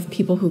lot of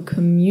people who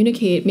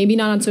communicate, maybe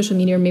not on social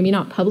media or maybe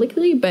not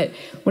publicly, but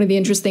one of the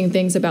interesting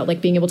things about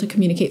like being able to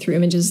communicate through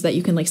images is that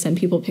you can like send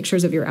people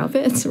pictures of your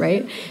outfits,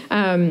 right?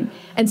 And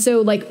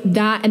so like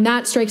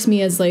that strikes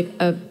me as like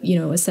a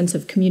sense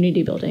of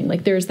community building.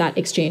 Like there's that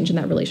exchange and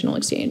that relational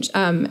exchange.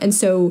 And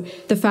so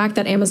the fact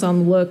that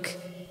Amazon Look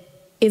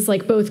is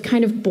like both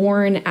kind of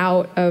born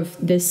out of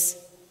this,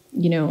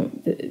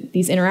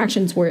 these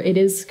interactions where it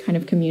is kind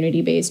of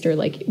community based, or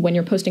like when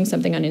you're posting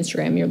something on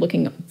Instagram, you're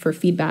looking for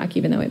feedback,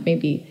 even though it may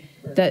be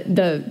that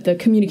the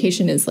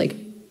communication is like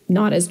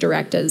not as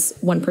direct as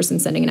one person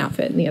sending an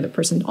outfit and the other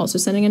person also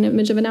sending an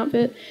image of an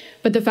outfit.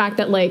 But the fact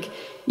that like,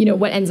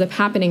 what ends up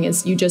happening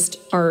is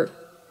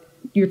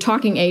you're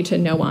talking to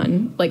no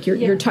one, like you're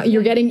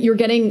getting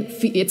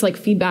it's like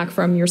feedback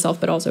from yourself,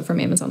 but also from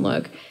Amazon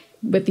Look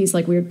with these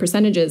like weird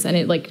percentages, and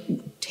it like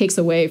takes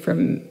away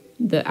from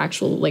the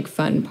actual like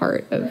fun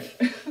part of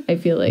I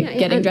feel like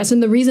getting dressed,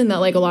 and the reason that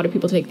like a lot of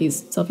people take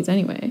these selfies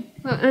anyway.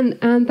 Well,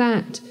 and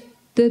that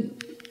the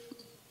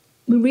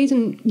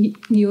reason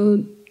you're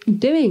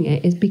doing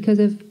it is because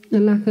of a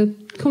lack of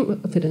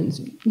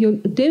confidence. You're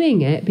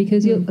doing it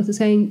because you're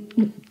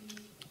saying,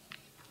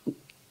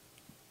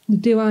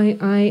 do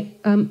I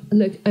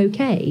look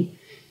okay?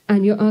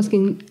 And you're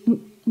asking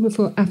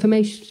for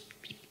affirmation,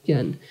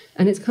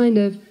 and it's kind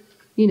of,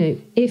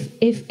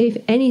 if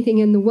anything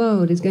in the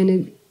world is going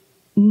to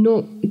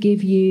not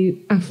give you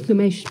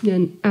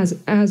affirmation as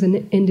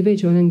an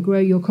individual and grow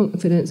your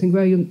confidence and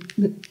grow your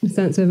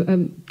sense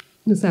of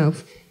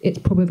yourself, it's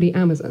probably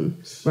Amazon,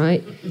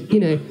 right?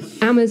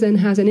 Amazon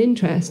has an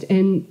interest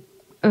in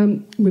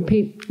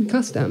repeat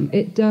custom.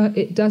 It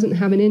doesn't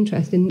have an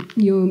interest in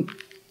your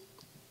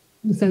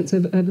sense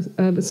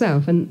of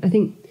self, and I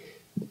think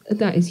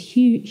that is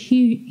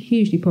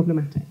hugely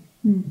problematic.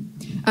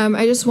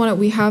 I just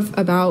we have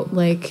about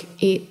like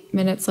 8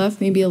 minutes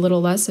left, maybe a little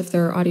less if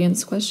there are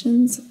audience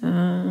questions.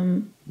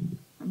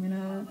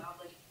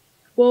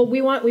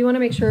 We want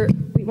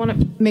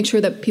to make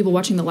sure that people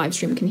watching the live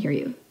stream can hear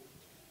you.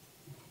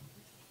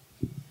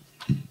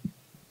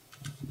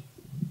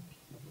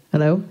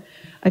 Hello.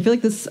 I feel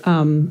like this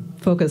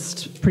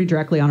focused pretty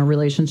directly on a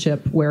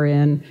relationship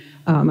wherein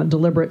a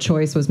deliberate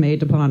choice was made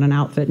to put on an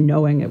outfit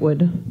knowing it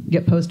would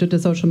get posted to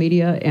social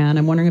media. And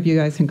I'm wondering if you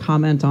guys can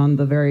comment on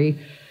the very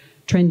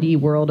trendy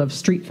world of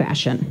street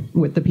fashion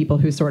with the people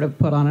who sort of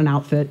put on an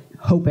outfit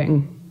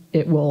hoping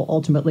it will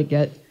ultimately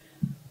get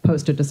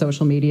posted to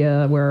social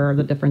media. Where are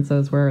the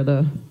differences? Where are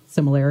the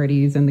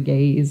similarities in the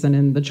gaze and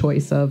in the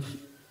choice of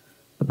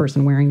the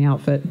person wearing the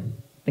outfit?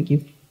 Thank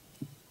you.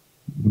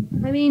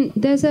 I mean,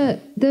 the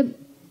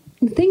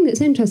thing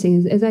that's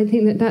interesting is I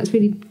think that's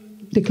really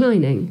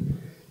declining.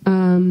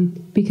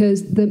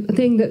 Because the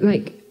thing that,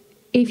 like,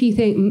 if you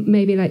think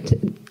maybe like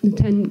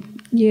 10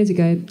 years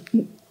ago,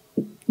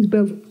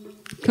 Bill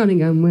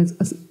Cunningham was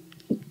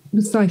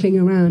cycling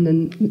around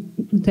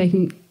and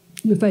taking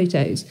the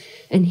photos,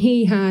 and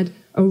he had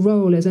a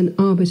role as an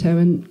arbiter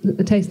and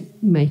a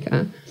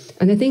tastemaker.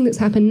 And the thing that's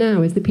happened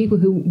now is the people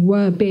who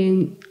were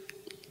being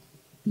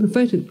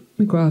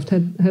photographed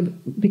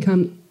have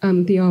become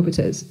the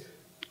arbiters.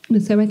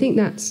 So I think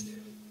that's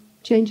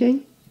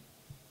changing.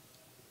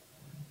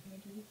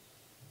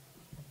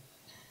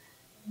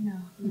 No.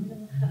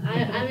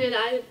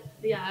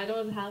 I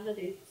don't have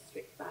any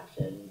strict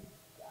fashion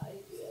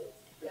ideas.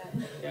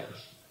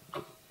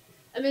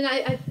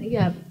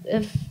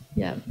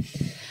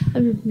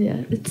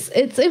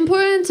 It's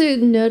important to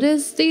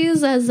notice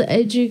these as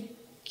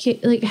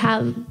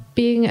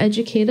being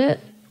educated,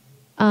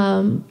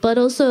 but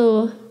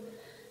also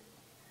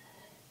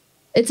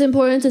it's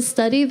important to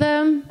study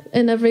them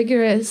in a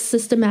rigorous,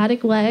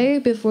 systematic way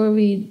before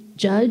we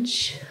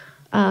judge,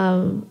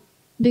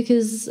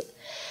 because.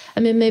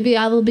 Maybe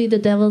I will be the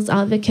devil's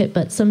advocate,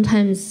 but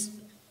sometimes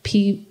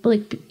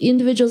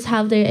individuals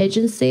have their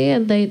agency,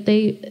 and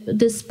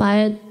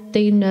despite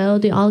they know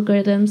the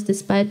algorithms,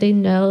 despite they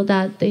know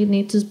that they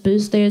need to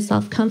boost their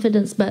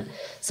self-confidence, but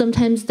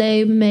sometimes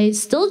they may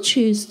still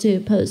choose to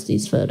post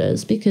these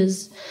photos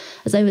because,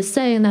 as I was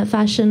saying, that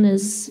fashion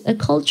is a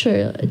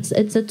culture.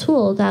 It's a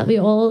tool that we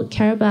all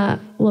care about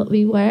what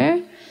we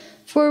wear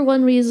for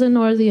one reason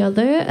or the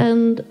other,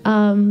 and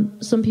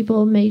some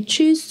people may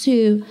choose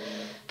to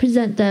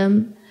present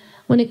them.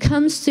 When it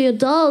comes to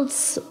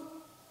adults,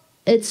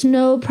 it's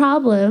no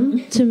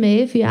problem to me,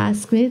 if you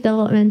ask me,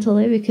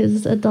 developmentally,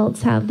 because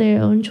adults have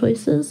their own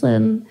choices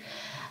and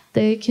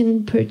they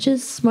can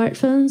purchase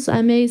smartphones.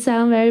 I may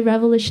sound very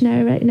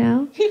revolutionary right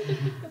now,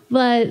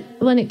 but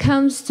when it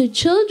comes to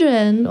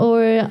children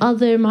or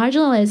other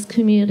marginalized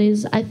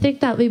communities, I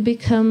think that we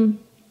become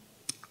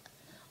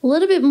a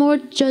little bit more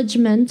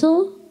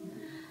judgmental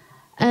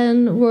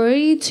and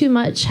worry too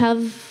much,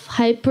 have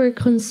hyper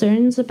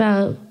concerns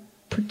about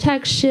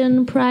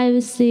protection,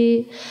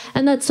 privacy,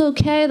 and that's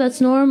okay,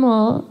 that's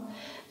normal.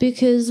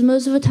 because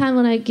most of the time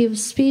when I give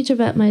speech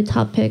about my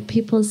topic,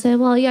 people say,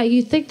 well, yeah,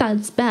 you think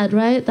that's bad,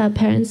 right? That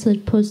parents are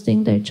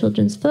posting their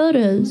children's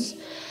photos.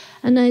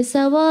 And I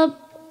said, well,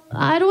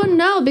 I don't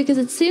know, because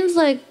it seems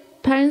like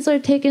parents are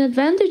taking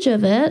advantage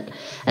of it.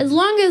 As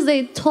long as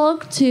they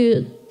talk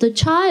to the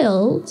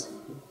child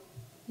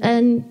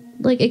and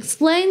like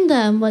explain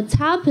them what's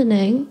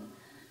happening,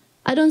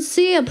 I don't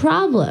see a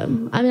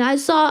problem. I mean, I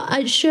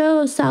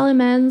show Sally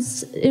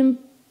Mann's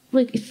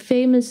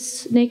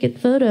famous naked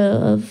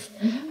photo of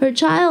her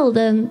child,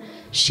 and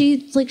she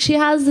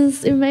has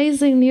this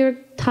amazing New York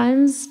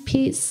Times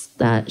piece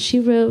that she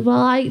wrote.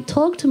 Well, I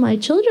talked to my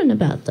children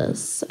about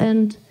this,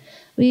 and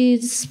we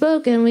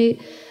spoke, and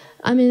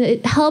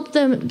it helped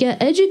them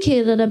get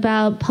educated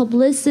about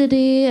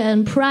publicity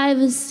and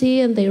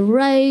privacy and their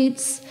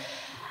rights.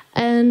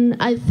 And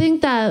I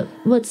think that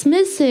what's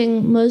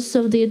missing most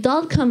of the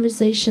adult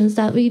conversations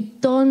that we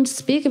don't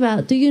speak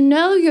about, do you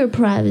know your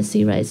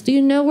privacy rights? Do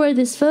you know where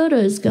this photo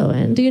is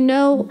going? Do you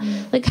know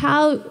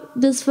how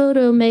this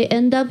photo may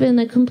end up in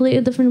a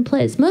completely different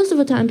place? Most of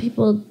the time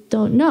people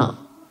don't know.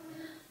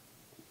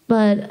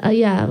 But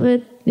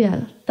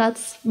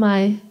that's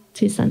my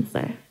 2 cents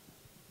there.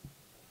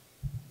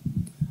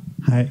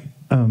 Hi.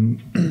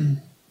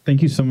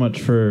 Thank you so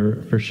much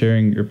for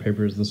sharing your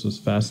papers. This was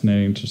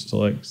fascinating just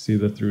to see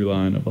the through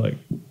line of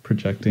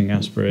projecting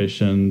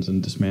aspirations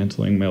and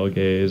dismantling male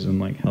gaze,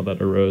 and how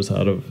that arose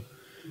out of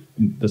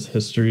this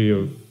history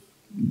of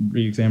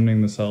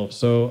re-examining the self.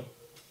 So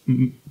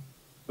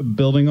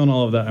building on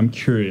all of that, I'm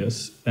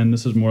curious, and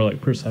this is more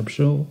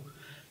perceptual,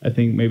 I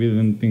think, maybe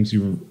than things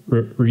you've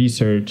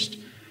researched.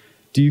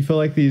 Do you feel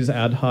like these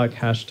ad hoc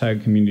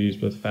hashtag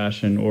communities with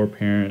fashion or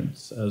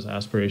parents as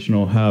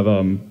aspirational have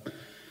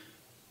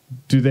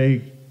do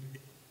they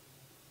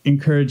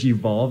encourage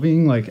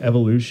evolving,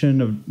 evolution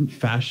of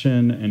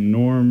fashion and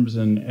norms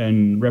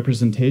and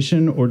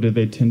representation, or do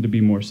they tend to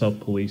be more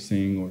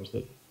self-policing, or is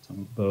it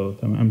some of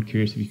both? I'm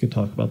curious if you could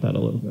talk about that a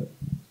little bit.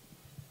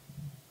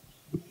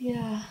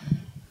 Yeah.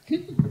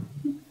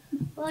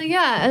 Well,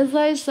 yeah, as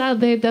I said,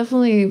 they're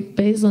definitely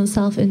based on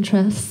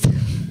self-interest.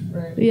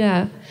 Right.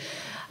 Yeah.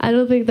 I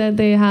don't think that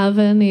they have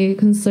any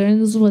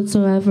concerns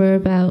whatsoever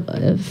about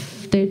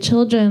if their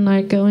children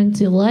are going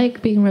to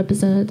like being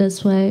represented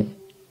this way.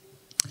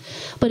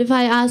 But if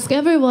I ask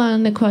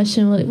everyone the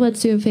question,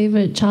 what's your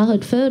favorite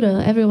childhood photo,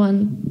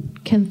 everyone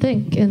can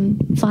think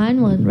and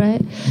find one,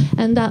 right?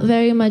 And that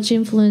very much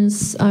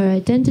influences our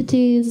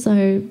identities,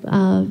 our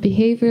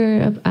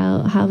behavior,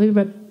 about how we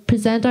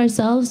represent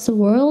ourselves to the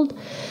world.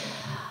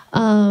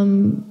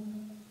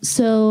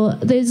 So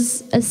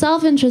there's a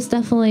self-interest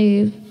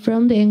definitely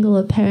from the angle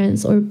of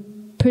parents or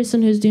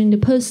person who's doing the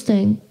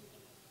posting.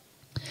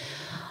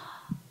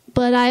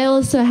 But I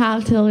also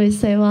have to always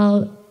say,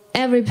 well,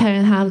 every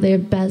parent have their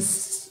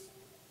best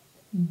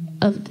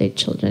of their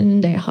children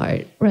in their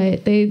heart,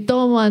 right? They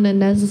don't want to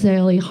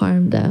necessarily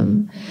harm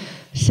them.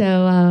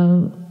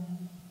 So,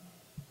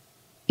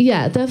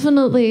 yeah,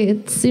 definitely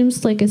it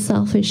seems like a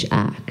selfish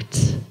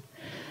act.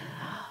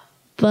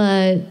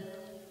 But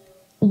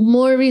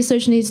more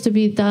research needs to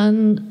be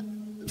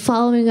done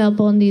following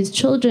up on these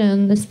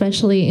children,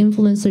 especially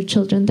influencer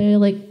children.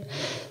 They're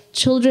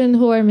children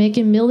who are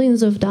making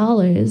millions of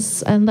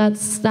dollars, and that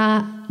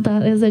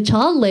is a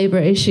child labor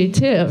issue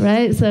too,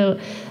 right? So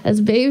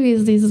as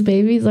babies, these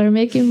babies are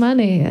making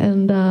money,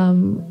 and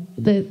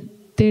they're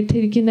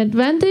taking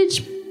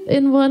advantage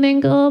in one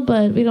angle,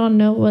 but we don't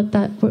know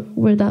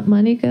where that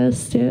money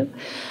goes to.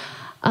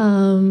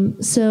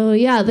 So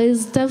yeah,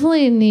 there's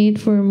definitely a need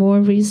for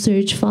more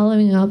research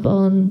following up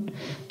on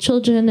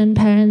children and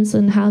parents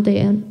and how they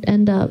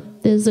end up.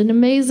 There's an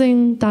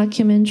amazing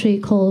documentary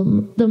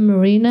called The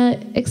Marina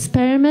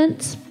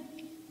Experiment.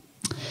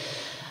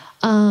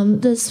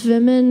 This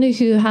woman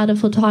who had a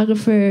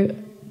photographer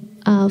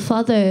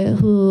father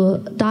who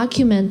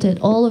documented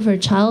all of her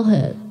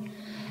childhood,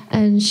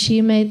 and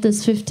she made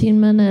this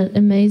 15-minute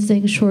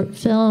amazing short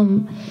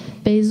film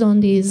based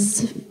on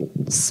these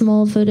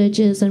small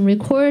footages and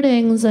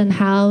recordings, and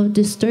how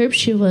disturbed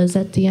she was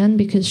at the end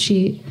because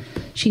she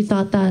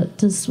thought that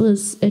this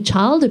was a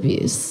child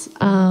abuse.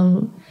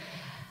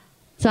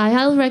 So I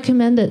highly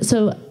recommend it.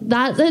 So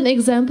that's an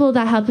example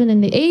that happened in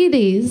the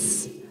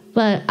 80s,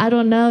 but I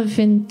don't know if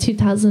in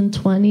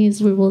 2020s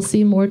we will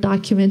see more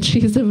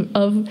documentaries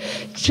of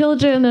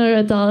children or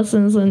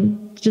adolescents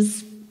and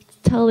just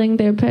telling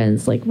their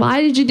parents,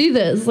 why did you do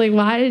this?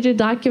 Why did you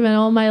document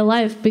all my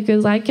life?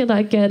 Because I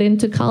cannot get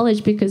into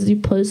college because you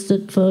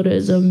posted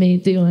photos of me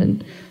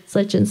doing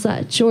such and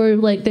such. Or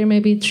there may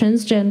be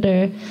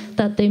transgender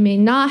that they may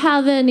not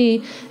have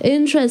any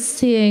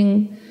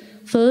interesting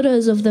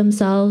photos of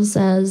themselves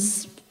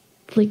as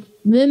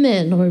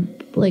women or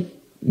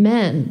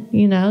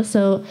men,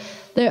 So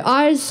there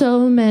are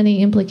so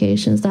many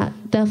implications that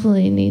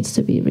definitely needs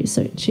to be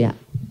researched. Yeah.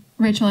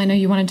 Rachel, I know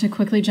you wanted to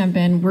quickly jump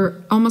in. We're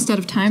almost out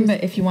of time,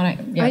 but if you want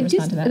to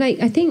respond to that.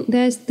 I think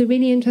there's the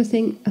really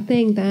interesting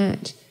thing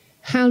that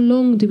how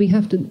long do we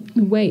have to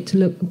wait to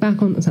look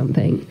back on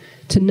something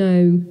to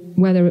know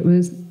whether it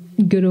was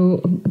good or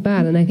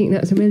bad? And I think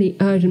that's a really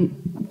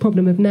urgent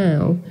problem of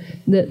now,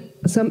 that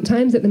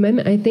sometimes at the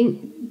moment I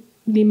think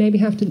we maybe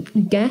have to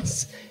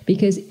guess,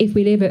 because if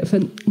we leave it for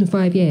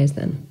 5 years,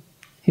 then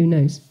who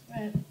knows?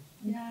 Right.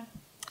 Yeah.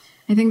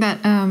 I think that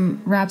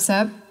wraps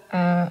up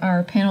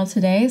our panel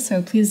today.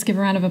 So please give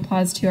a round of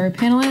applause to our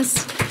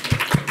panelists.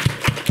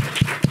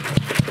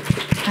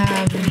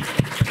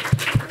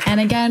 And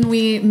again,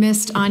 we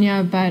missed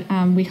Anya, but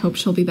we hope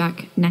she'll be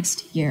back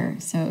next year.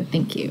 So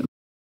thank you.